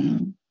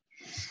amazing.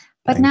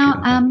 But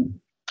now,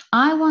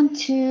 I want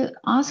to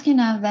ask you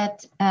now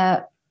that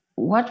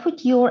what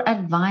would your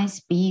advice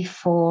be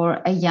for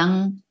a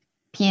young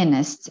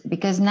pianist?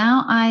 Because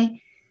now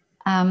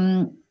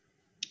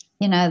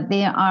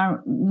there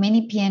are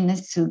many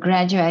pianists who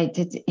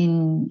graduated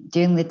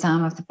during the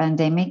time of the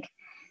pandemic,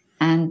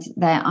 and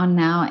they are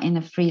now in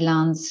a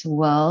freelance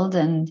world.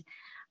 And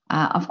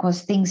of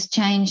course, things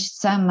changed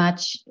so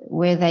much,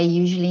 where they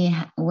usually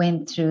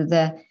went through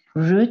the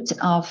route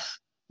of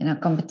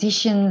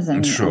competitions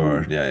and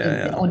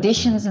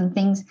auditions and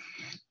things.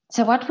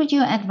 So what would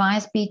your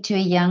advice be to a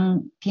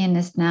young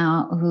pianist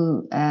now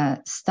who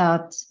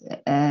starts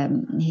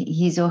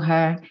his or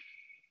her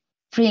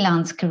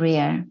freelance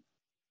career?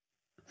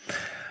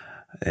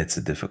 It's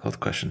a difficult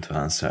question to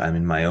answer. I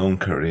mean, my own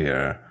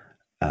career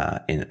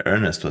in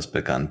earnest was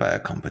begun by a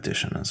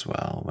competition as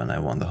well, when I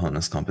won the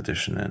Honors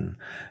competition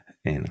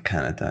in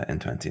Canada in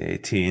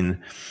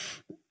 2018.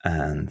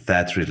 And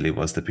that really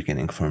was the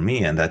beginning for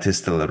me. And that is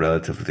still a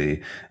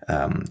relatively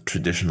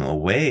traditional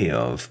way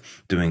of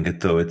doing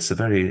it, though it's a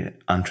very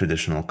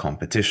untraditional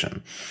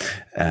competition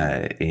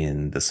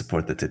in the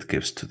support that it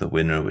gives to the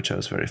winner, which I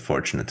was very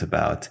fortunate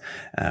about,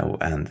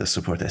 and the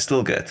support I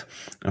still get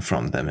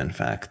from them, in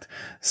fact.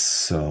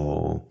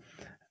 So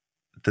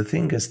the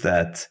thing is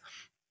that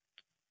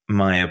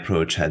my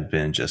approach had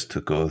been just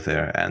to go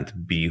there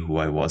and be who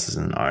I was as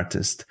an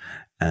artist,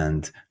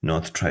 and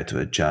not try to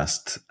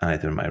adjust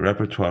either my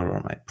repertoire or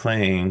my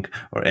playing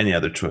or any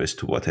other choice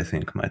to what I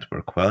think might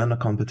work well in a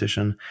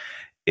competition.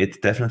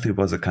 It definitely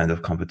was a kind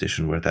of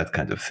competition where that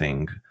kind of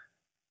thing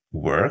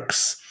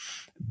works,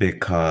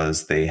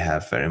 because they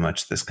have very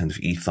much this kind of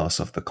ethos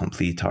of the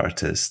complete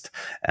artist,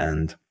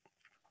 and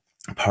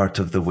part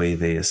of the way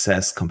they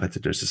assess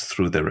competitors is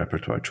through their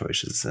repertoire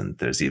choices, and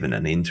there's even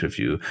an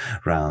interview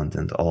round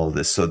and all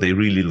this. So they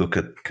really look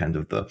at kind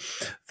of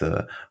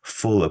the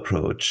full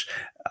approach,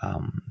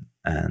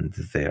 and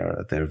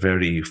they're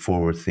very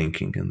forward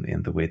thinking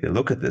in the way they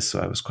look at this.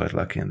 So I was quite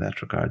lucky in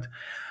that regard.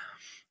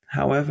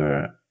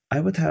 However,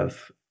 I would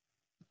have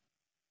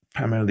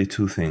primarily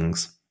two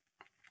things,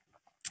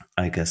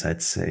 I guess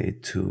I'd say,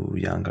 to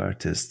young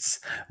artists.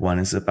 One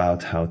is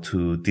about how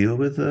to deal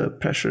with the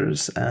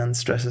pressures and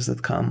stresses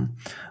that come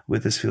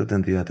with this field,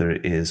 and the other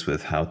is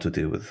with how to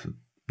deal with,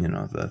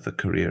 the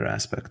career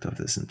aspect of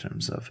this in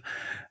terms of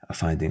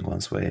finding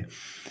one's way.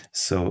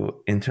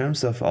 So in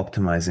terms of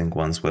optimizing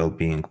one's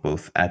well-being,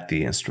 both at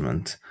the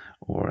instrument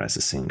or as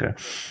a singer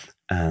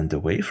and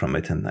away from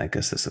it, and I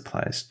guess this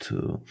applies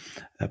to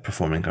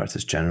performing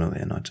artists generally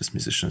and not just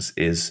musicians,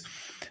 is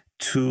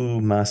to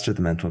master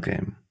the mental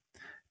game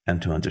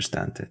and to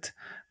understand it.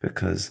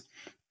 Because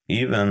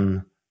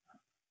even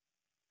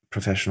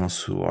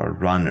professionals who are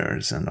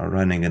runners and are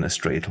running in a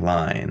straight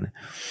line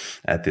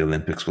at the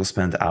Olympics will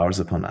spend hours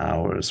upon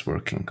hours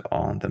working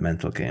on the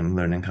mental game,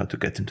 learning how to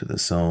get into the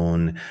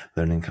zone,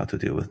 learning how to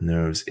deal with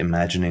nerves,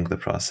 imagining the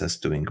process,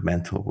 doing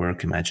mental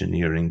work,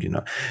 imagineering,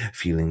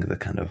 feeling the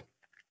kind of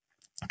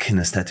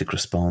kinesthetic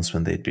response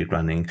when they'd be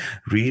running,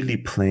 really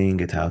playing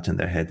it out in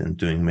their head and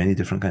doing many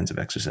different kinds of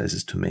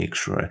exercises to make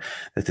sure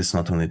that it's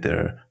not only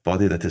their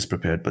body that is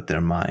prepared, but their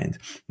mind.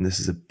 And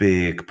this is a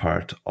big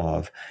part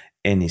of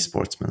any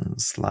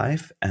sportsman's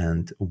life.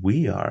 And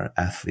we are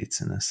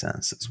athletes in a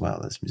sense as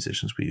well as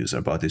musicians. We use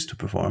our bodies to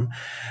perform,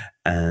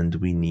 and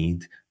we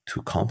need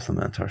to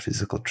complement our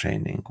physical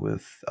training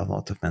with a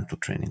lot of mental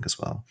training as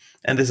well.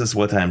 And this is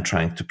what I'm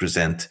trying to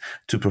present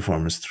to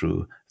performers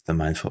through the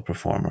Mindful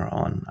Performer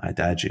on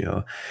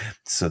Idagio.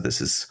 So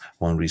this is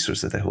one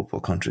resource that I hope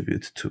will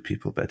contribute to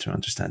people better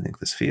understanding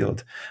this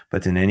field.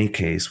 But in any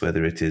case,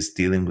 whether it is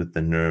dealing with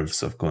the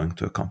nerves of going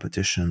to a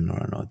competition or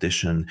an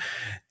audition,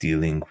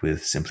 dealing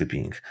with simply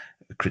being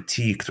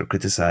critiqued or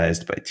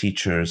criticized by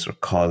teachers or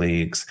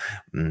colleagues,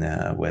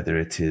 whether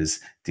it is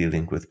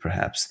dealing with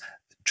perhaps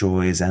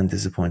joys and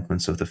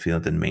disappointments of the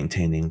field and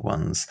maintaining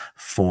one's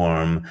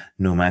form,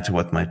 no matter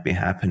what might be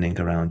happening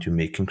around you,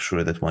 making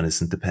sure that one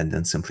isn't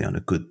dependent simply on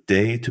a good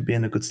day to be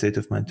in a good state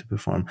of mind to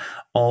perform.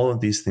 All of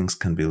these things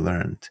can be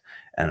learned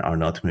and are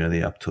not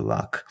merely up to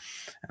luck.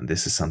 And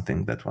this is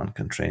something that one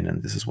can train.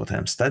 And this is what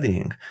I'm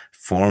studying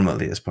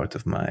formally as part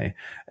of my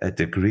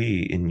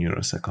degree in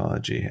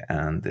neuropsychology.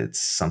 And it's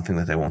something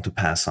that I want to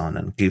pass on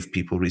and give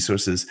people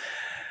resources,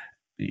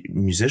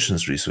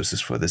 musicians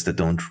resources for this that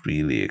don't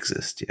really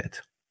exist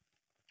yet.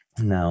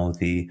 Now,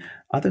 the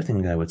other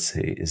thing I would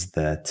say is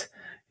that,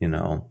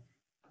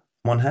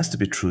 one has to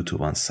be true to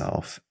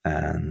oneself.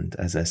 And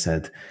as I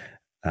said,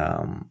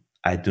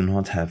 I do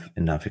not have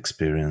enough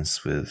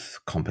experience with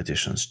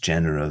competitions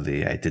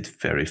generally. I did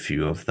very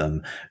few of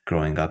them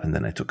growing up, and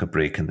then I took a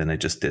break, and then I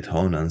just did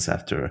Honans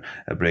after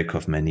a break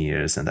of many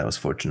years, and I was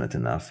fortunate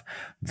enough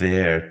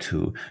there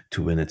to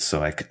win it.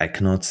 So I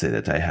cannot say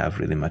that I have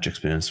really much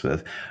experience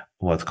with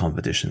what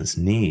competitions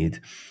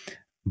need,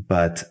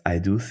 but I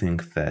do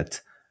think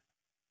that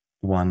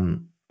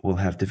one will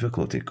have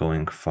difficulty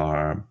going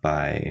far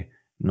by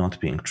not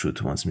being true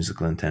to one's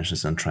musical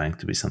intentions and trying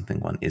to be something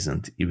one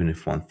isn't, even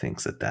if one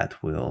thinks that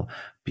that will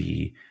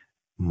be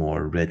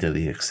more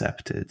readily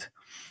accepted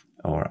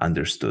or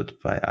understood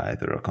by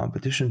either a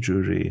competition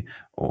jury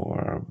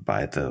or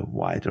by the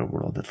wider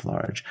world at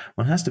large.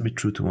 One has to be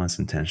true to one's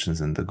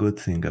intentions, and the good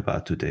thing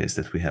about today is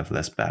that we have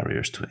less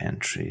barriers to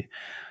entry.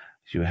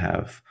 You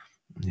have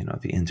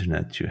the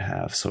internet, you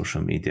have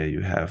social media,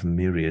 you have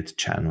myriad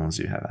channels,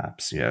 you have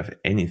apps, you have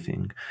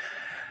anything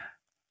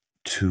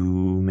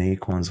to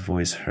make one's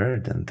voice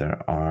heard. And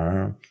there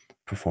are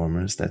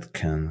performers that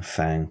can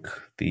thank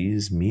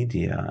these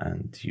media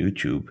and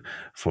YouTube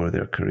for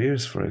their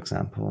careers, for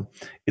example.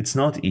 It's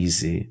not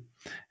easy,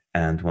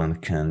 and one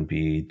can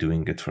be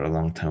doing it for a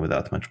long time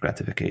without much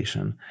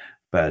gratification.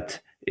 But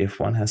if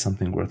one has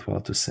something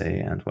worthwhile to say,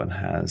 and one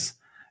has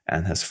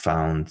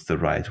found the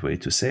right way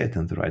to say it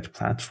and the right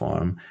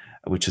platform,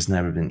 which has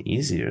never been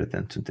easier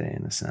than today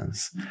in a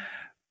sense,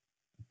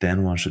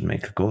 then one should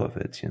make a go of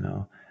it.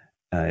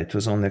 It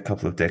was only a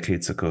couple of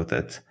decades ago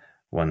that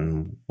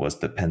one was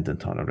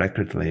dependent on a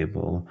record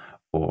label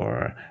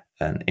or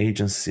an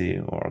agency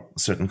or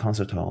certain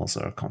concert halls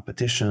or a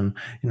competition,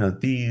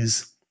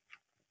 these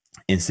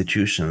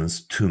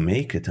institutions to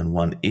make it, and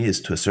one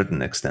is to a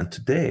certain extent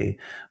today,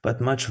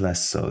 but much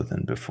less so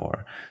than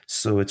before.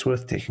 So it's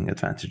worth taking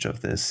advantage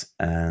of this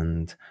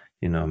and,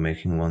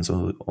 making one's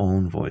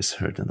own voice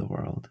heard in the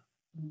world.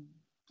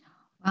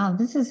 Wow,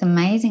 this is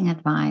amazing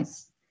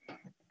advice.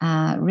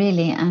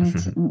 Really,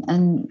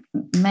 and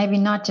maybe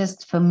not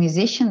just for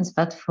musicians,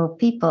 but for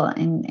people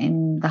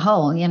in the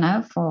whole,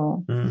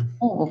 for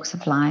all walks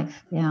of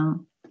life. Yeah.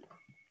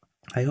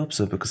 I hope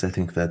so, because I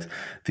think that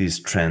these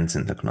trends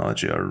in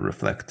technology are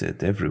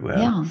reflected everywhere.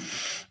 Yeah.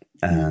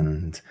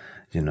 And,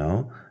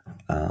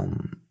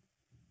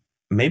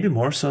 maybe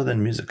more so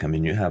than music. I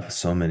mean, you have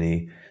so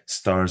many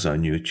stars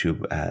on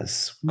YouTube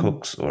as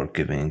cooks or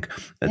giving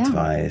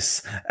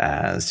advice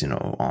as,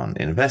 on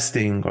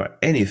investing or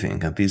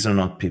anything. And these are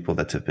not people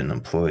that have been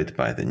employed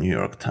by the New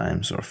York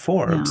Times or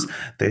Forbes.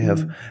 They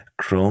have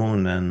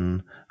grown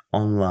an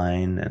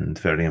online and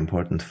very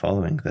important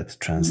following that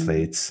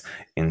translates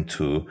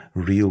into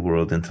real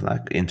world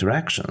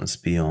interactions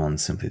beyond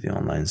simply the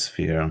online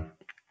sphere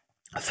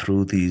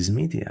through these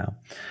media.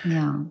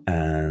 Yeah.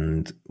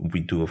 And we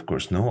do, of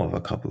course, know of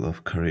a couple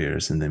of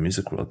careers in the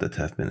music world that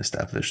have been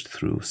established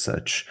through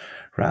such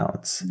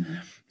routes.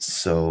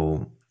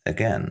 So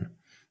again,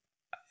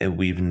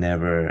 we've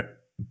never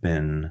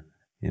been,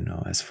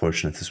 as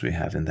fortunate as we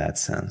have in that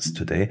sense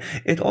today.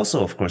 It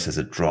also, of course, has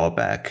a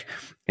drawback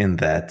in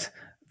that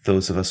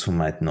those of us who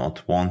might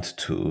not want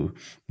to,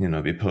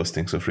 be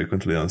posting so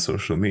frequently on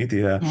social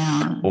media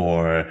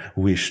or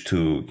wish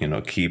to,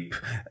 keep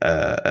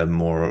a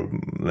more,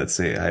 let's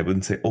say, I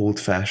wouldn't say old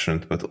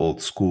fashioned, but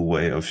old school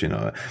way of,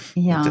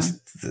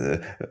 just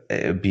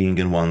being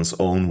in one's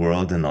own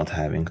world and not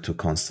having to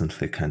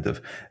constantly kind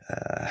of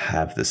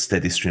have the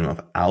steady stream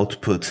of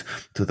output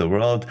to the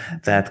world.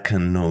 That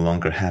can no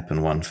longer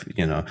happen.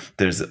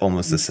 There's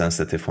almost a sense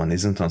that if one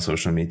isn't on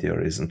social media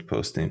or isn't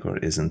posting or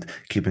isn't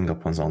keeping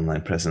up one's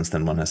online presence,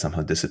 then one has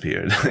somehow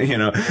disappeared,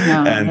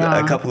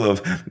 a couple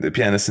of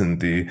pianists in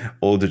the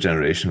older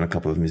generation, a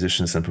couple of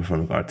musicians and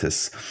performing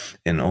artists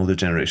in older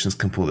generations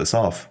can pull this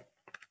off.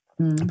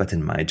 But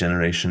in my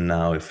generation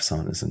now, if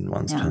someone is in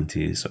one's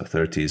 20s or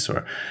 30s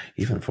or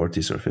even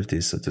 40s or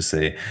 50s, so to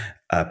say,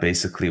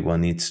 basically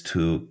one needs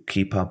to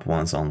keep up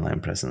one's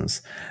online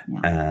presence.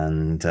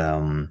 And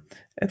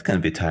it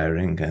can be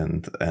tiring,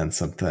 and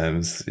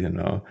sometimes,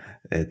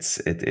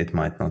 it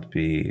might not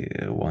be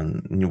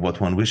what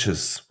one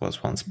wishes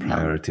was one's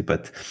priority,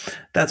 but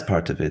that's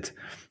part of it.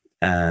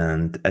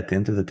 And at the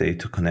end of the day,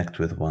 to connect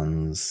with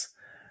one's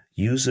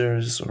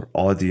users or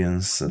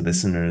audience,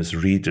 listeners,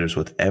 readers,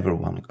 whatever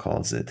one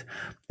calls it,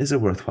 is a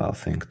worthwhile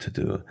thing to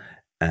do.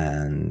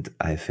 And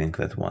I think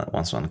that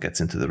once one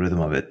gets into the rhythm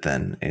of it,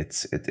 then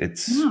it's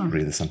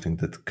really something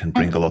that can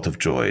bring a lot of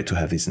joy to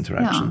have these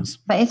interactions.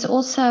 But it's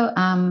also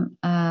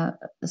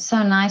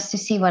so nice to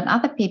see what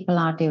other people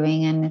are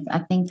doing, and I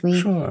think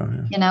we,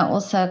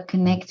 also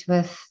connect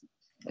with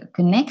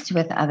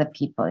other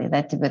people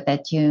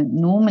that you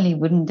normally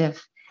wouldn't have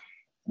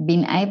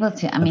been able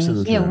to. I mean,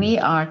 Absolutely. Here we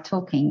are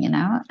talking,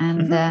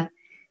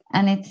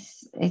 and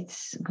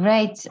it's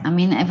great. I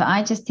mean, if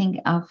I just think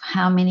of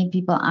how many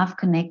people I've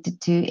connected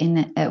to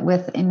in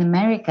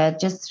America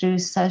just through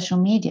social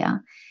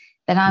media,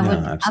 that I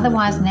would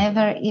otherwise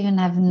never even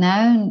have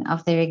known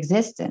of their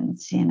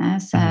existence,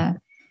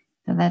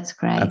 So that's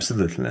great.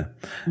 Absolutely.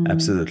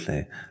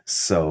 Absolutely.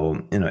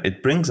 So,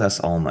 it brings us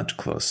all much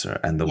closer,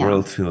 and the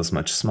world feels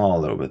much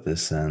smaller with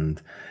this.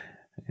 And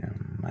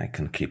I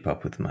can keep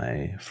up with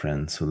my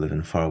friends who live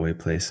in faraway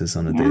places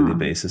on a daily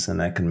basis,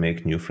 and I can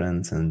make new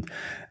friends and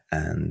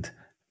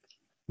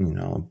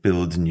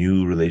build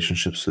new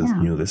relationships with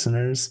new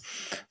listeners.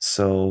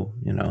 So,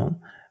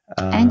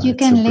 and you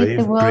can let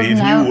the world brave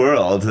know. New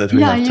world that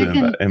we have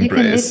to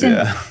embrace.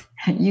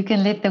 You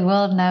can let the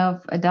world know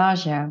of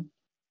Idagio.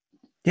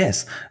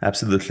 Yes,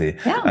 absolutely.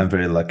 I'm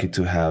very lucky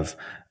to have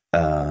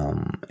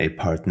a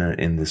partner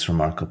in this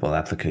remarkable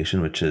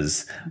application, which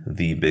is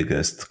the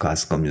biggest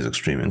classical music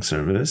streaming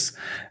service.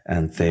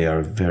 And they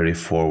are very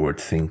forward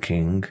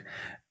thinking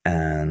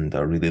and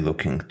are really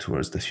looking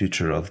towards the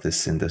future of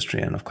this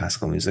industry and of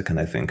classical music. And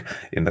I think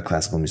in the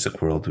classical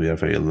music world, we are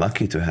very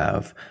lucky to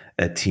have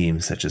a team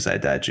such as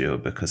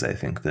Idagio, because I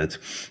think that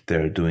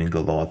they're doing a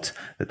lot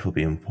that will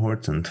be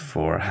important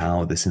for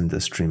how this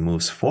industry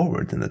moves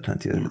forward in the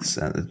 20th,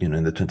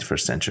 in the 21st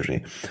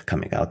century,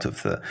 coming out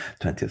of the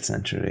 20th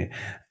century.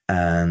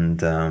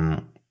 And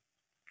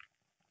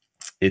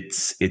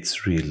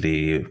it's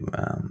really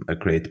a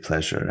great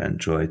pleasure and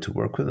joy to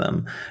work with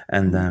them.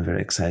 And I'm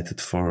very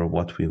excited for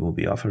what we will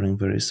be offering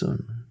very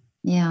soon.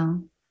 Yeah.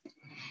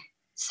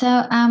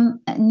 So,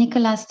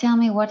 Nicolas, tell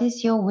me, what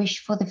is your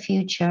wish for the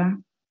future?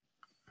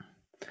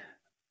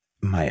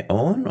 My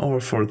own, or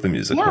for the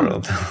music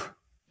world?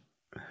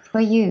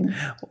 For you.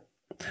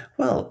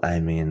 Well,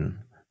 I mean,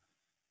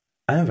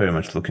 I'm very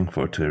much looking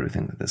forward to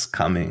everything that is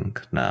coming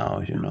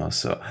now,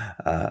 so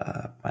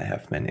I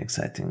have many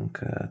exciting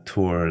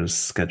tours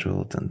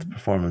scheduled and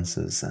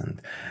performances,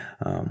 and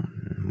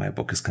my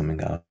book is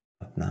coming out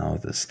out now.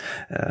 This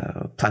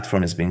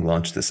platform is being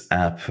launched, this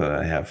app.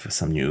 I have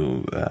some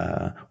new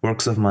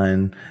works of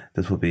mine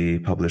that will be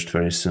published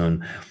very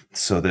soon.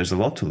 So there's a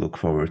lot to look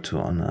forward to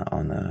on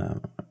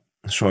a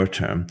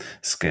short-term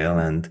scale,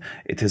 and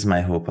it is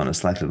my hope on a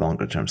slightly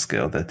longer-term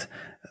scale that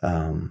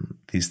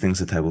these things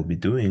that I will be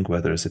doing,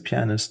 whether as a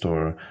pianist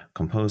or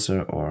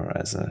composer or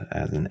as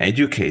an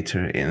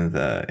educator in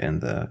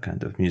the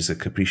kind of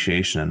music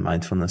appreciation and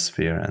mindfulness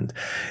sphere and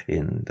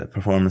in the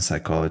performance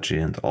psychology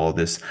and all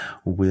this,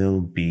 will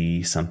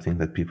be something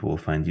that people will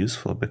find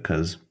useful,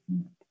 because,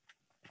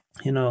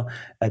 you know,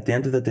 at the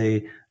end of the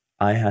day,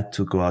 I had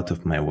to go out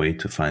of my way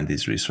to find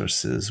these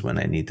resources when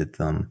I needed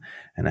them,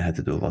 and I had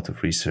to do a lot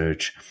of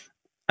research.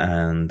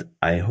 And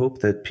I hope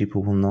that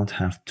people will not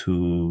have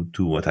to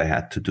do what I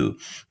had to do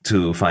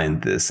to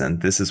find this.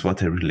 And this is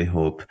what I really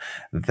hope,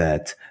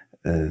 that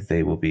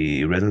they will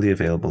be readily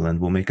available and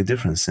will make a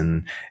difference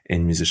in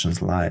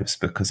musicians' lives,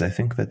 because I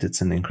think that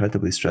it's an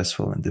incredibly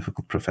stressful and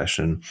difficult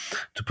profession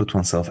to put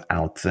oneself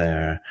out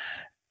there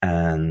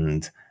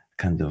and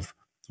kind of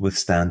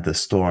withstand the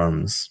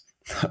storms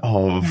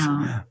of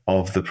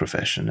the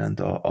profession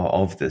and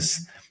of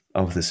this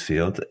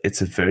field.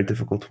 It's a very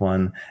difficult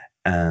one,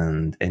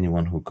 and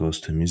anyone who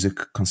goes to a music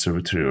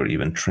conservatory or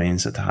even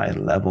trains at a high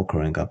level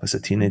growing up as a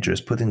teenager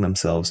is putting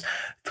themselves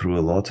through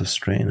a lot of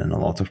strain and a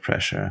lot of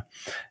pressure,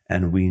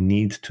 and we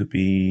need to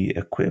be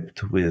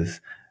equipped with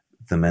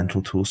the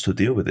mental tools to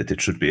deal with it.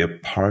 It should be a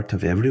part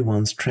of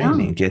everyone's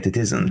training, yet it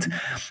isn't.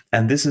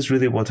 And this is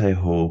really what I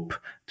hope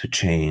to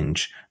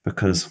change,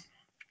 because,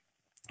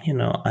 you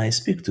know, I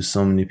speak to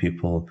so many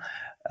people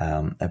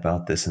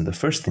about this, and the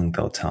first thing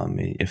they'll tell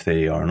me, if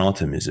they are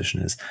not a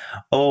musician, is,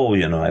 oh,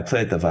 you know, I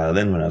played the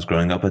violin when I was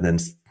growing up, and then,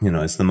 you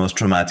know, it's the most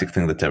traumatic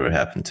thing that ever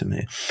happened to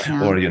me.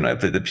 Or, you know, I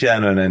played the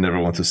piano and I never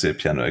want to say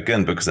piano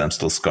again because I'm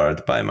still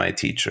scarred by my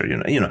teacher,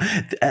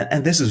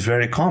 and this is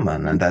very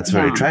common, and that's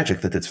very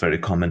tragic that it's very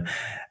common.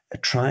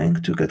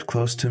 Trying to get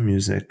close to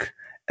music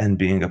and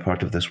being a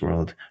part of this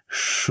world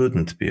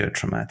shouldn't be a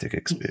traumatic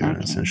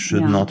experience, and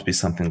should not be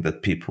something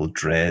that people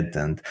dread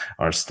and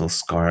are still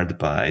scarred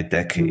by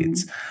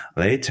decades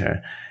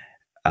later.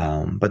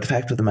 But the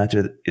fact of the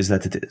matter is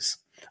that it is,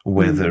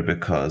 whether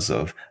because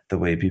of the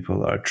way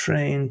people are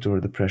trained or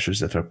the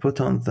pressures that are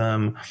put on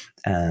them,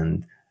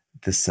 and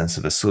this sense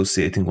of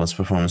associating one's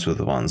performance with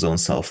one's own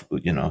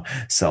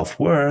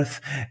self-worth.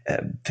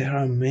 There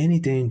are many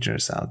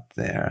dangers out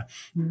there,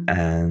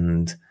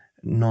 and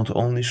not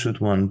only should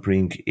one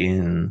bring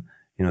in,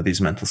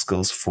 these mental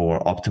skills for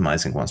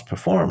optimizing one's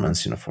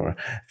performance, for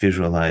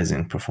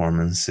visualizing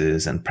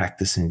performances and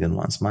practicing in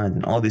one's mind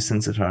and all these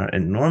things that are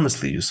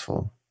enormously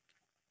useful,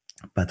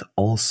 but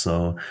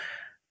also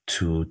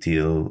to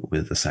deal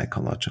with the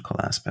psychological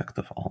aspect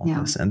of all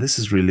this. And this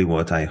is really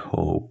what I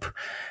hope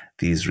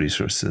these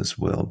resources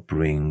will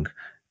bring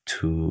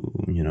to,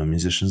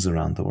 musicians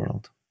around the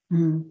world.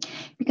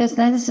 Because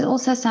that is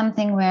also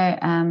something where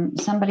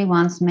somebody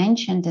once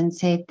mentioned and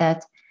said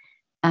that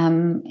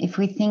if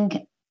we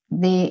think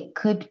there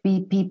could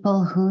be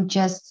people who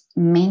just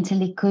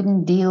mentally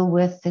couldn't deal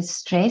with the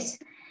stress,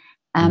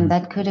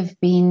 that could have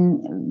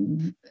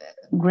been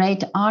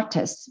great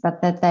artists,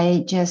 but that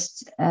they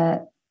just,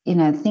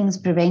 things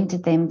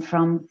prevented them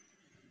from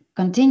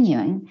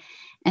continuing.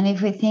 And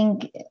if we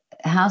think,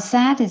 how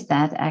sad is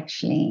that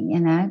actually,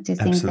 to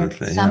think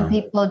that some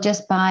people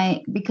just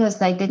because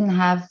they didn't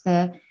have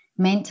the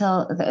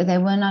they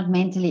were not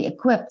mentally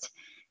equipped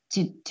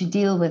to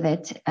deal with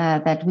it,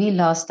 that we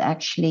lost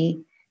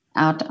actually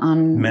out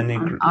on many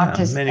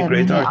artists, many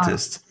great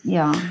artists.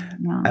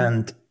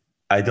 And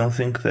I don't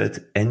think that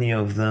any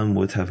of them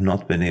would have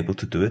not been able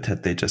to do it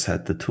had they just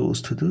had the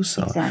tools to do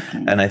so.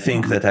 Exactly. And I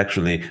think that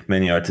actually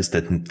many artists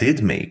that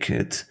did make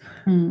it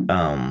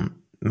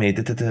made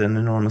it at an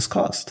enormous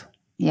cost.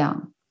 At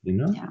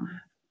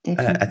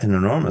an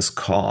enormous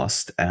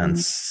cost, and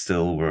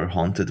still were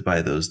haunted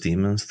by those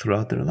demons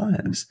throughout their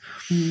lives.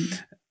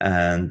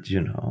 And,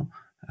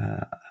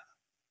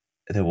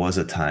 there was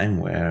a time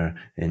where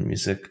in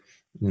music,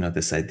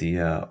 this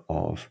idea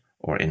of,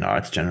 or in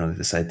art generally,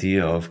 this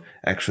idea of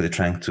actually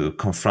trying to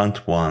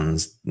confront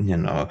one's,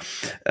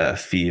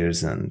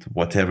 fears and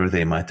whatever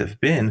they might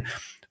have been,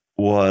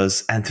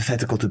 was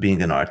antithetical to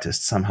being an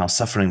artist. Somehow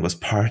suffering was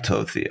part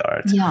of the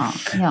art.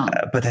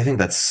 But I think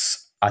that's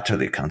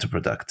utterly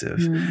counterproductive.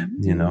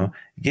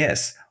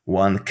 Yes,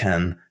 one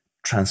can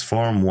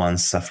transform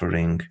one's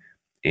suffering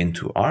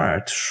into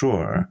art,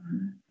 sure,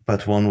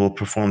 but one will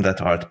perform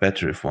that art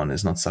better if one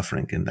is not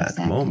suffering in that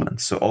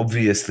moment. So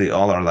obviously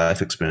all our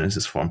life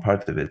experiences form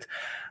part of it,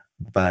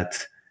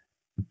 but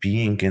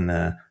being in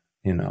a,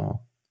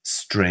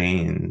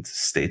 strained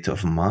state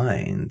of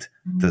mind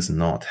does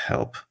not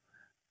help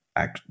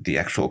the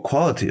actual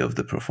quality of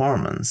the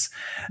performance.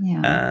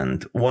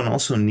 And one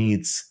also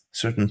needs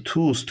certain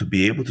tools to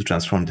be able to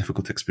transform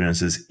difficult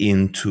experiences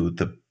into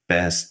the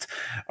best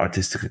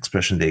artistic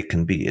expression they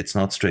can be. It's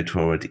not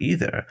straightforward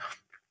either.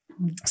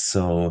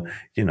 So,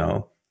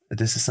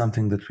 this is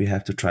something that we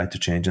have to try to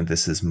change, and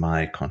this is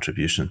my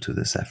contribution to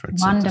this effort,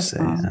 Wonderful. so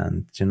to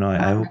say. And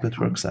I hope it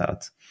works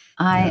out.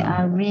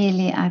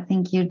 I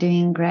think you're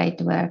doing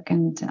great work,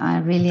 and I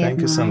really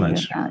thank you so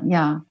much.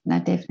 No,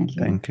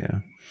 definitely. Thank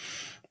you.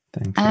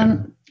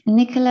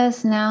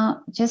 Nicolas,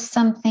 now just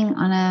something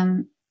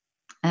on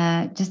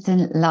just a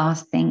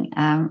last thing.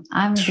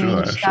 I'm doing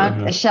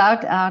a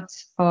shout out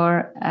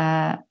for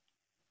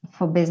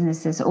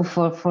businesses or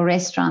for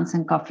restaurants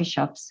and coffee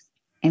shops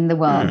in the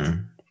world.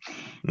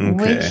 Okay.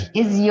 Which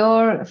is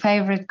your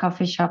favorite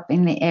coffee shop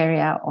in the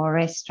area or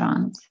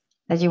restaurant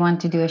that you want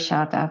to do a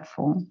shout out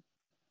for?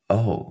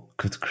 Oh,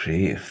 good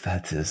grief.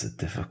 That is a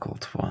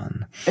difficult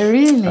one.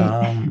 Really?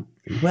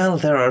 Well,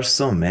 there are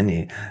so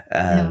many,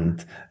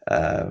 and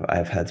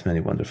I've had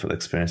many wonderful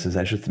experiences.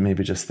 I should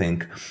maybe just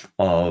think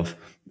of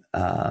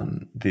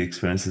the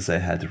experiences I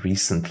had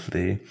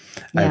recently.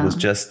 I was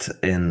just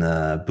in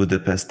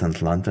Budapest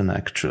and London,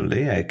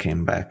 actually. I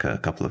came back a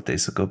couple of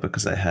days ago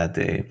because I had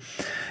a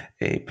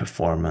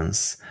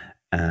performance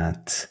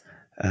at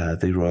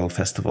the Royal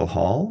Festival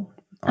Hall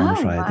on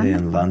Friday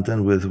in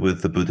London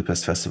with the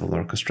Budapest Festival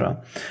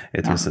Orchestra.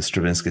 It was a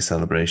Stravinsky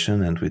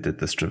celebration, and we did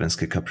the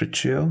Stravinsky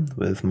Capriccio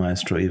with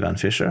Maestro Ivan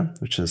Fischer,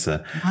 which is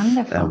a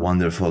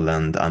wonderful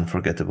and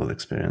unforgettable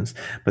experience.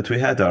 But we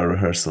had our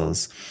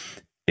rehearsals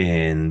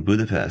in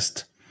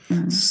Budapest.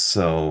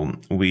 So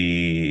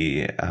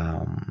we,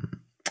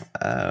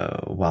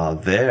 while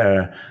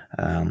there,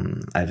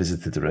 I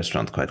visited a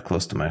restaurant quite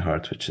close to my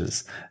heart, which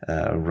is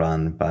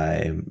run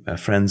by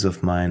friends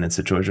of mine. It's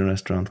a Georgian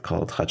restaurant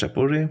called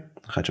Hachapuri.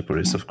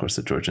 Hachapuri is, of course,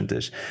 a Georgian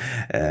dish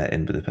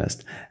in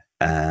Budapest.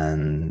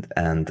 And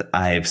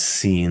I've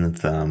seen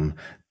them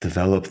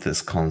develop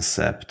this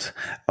concept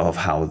of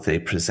how they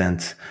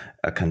present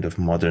a kind of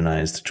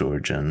modernized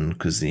Georgian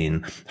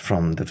cuisine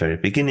from the very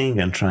beginning,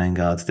 and trying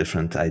out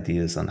different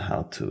ideas on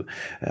how to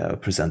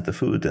present the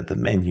food and the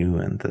menu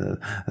and the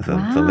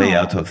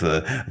layout of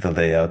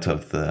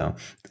the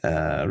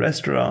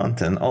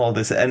restaurant and all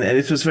this. And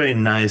it was very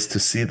nice to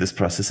see this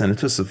process, and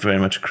it was a very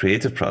much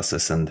creative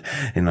process. And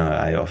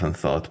I often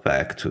thought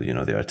back to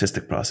the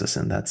artistic process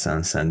in that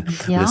sense, and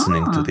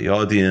listening to the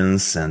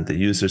audience and the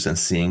users and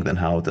seeing then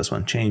how does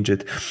one change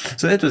it.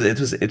 So it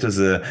was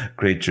a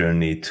great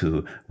journey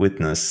to witness.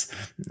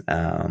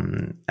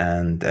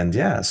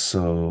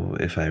 So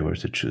if I were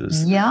to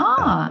choose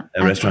a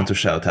restaurant to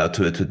shout out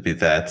to, it would be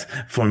that,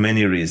 for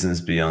many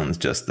reasons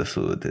beyond just the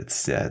food.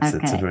 It's a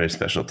very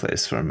special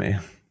place for me.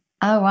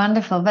 Oh,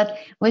 wonderful. But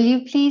will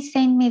you please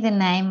send me the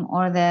name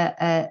or the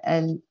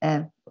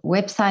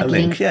website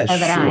link? Yeah,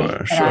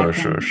 sure.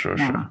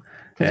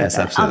 Yes,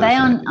 absolutely.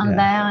 Are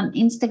they on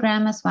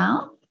Instagram as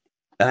well?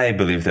 I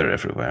believe they're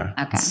everywhere.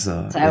 Okay.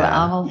 So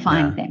I will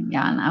find them,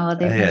 and I will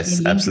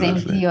definitely link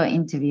them to your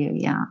interview,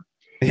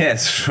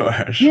 Yes, sure.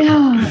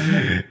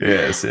 Yeah.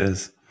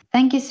 Yes.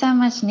 Thank you so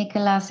much,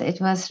 Nicolas. It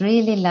was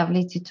really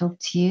lovely to talk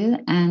to you.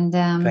 And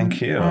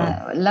thank you.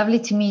 Lovely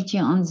to meet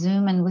you on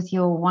Zoom, and with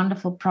your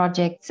wonderful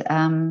project.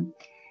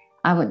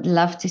 I would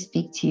love to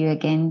speak to you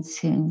again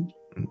soon.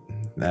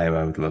 I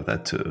would love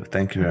that too.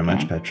 Thank you very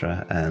much,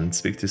 Petra, and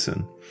speak to you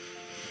soon.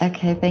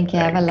 Okay, thank you.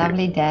 Have a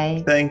lovely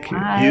day. Thank you.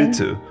 Bye. You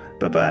too.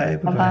 Bye-bye.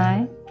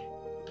 Bye-bye.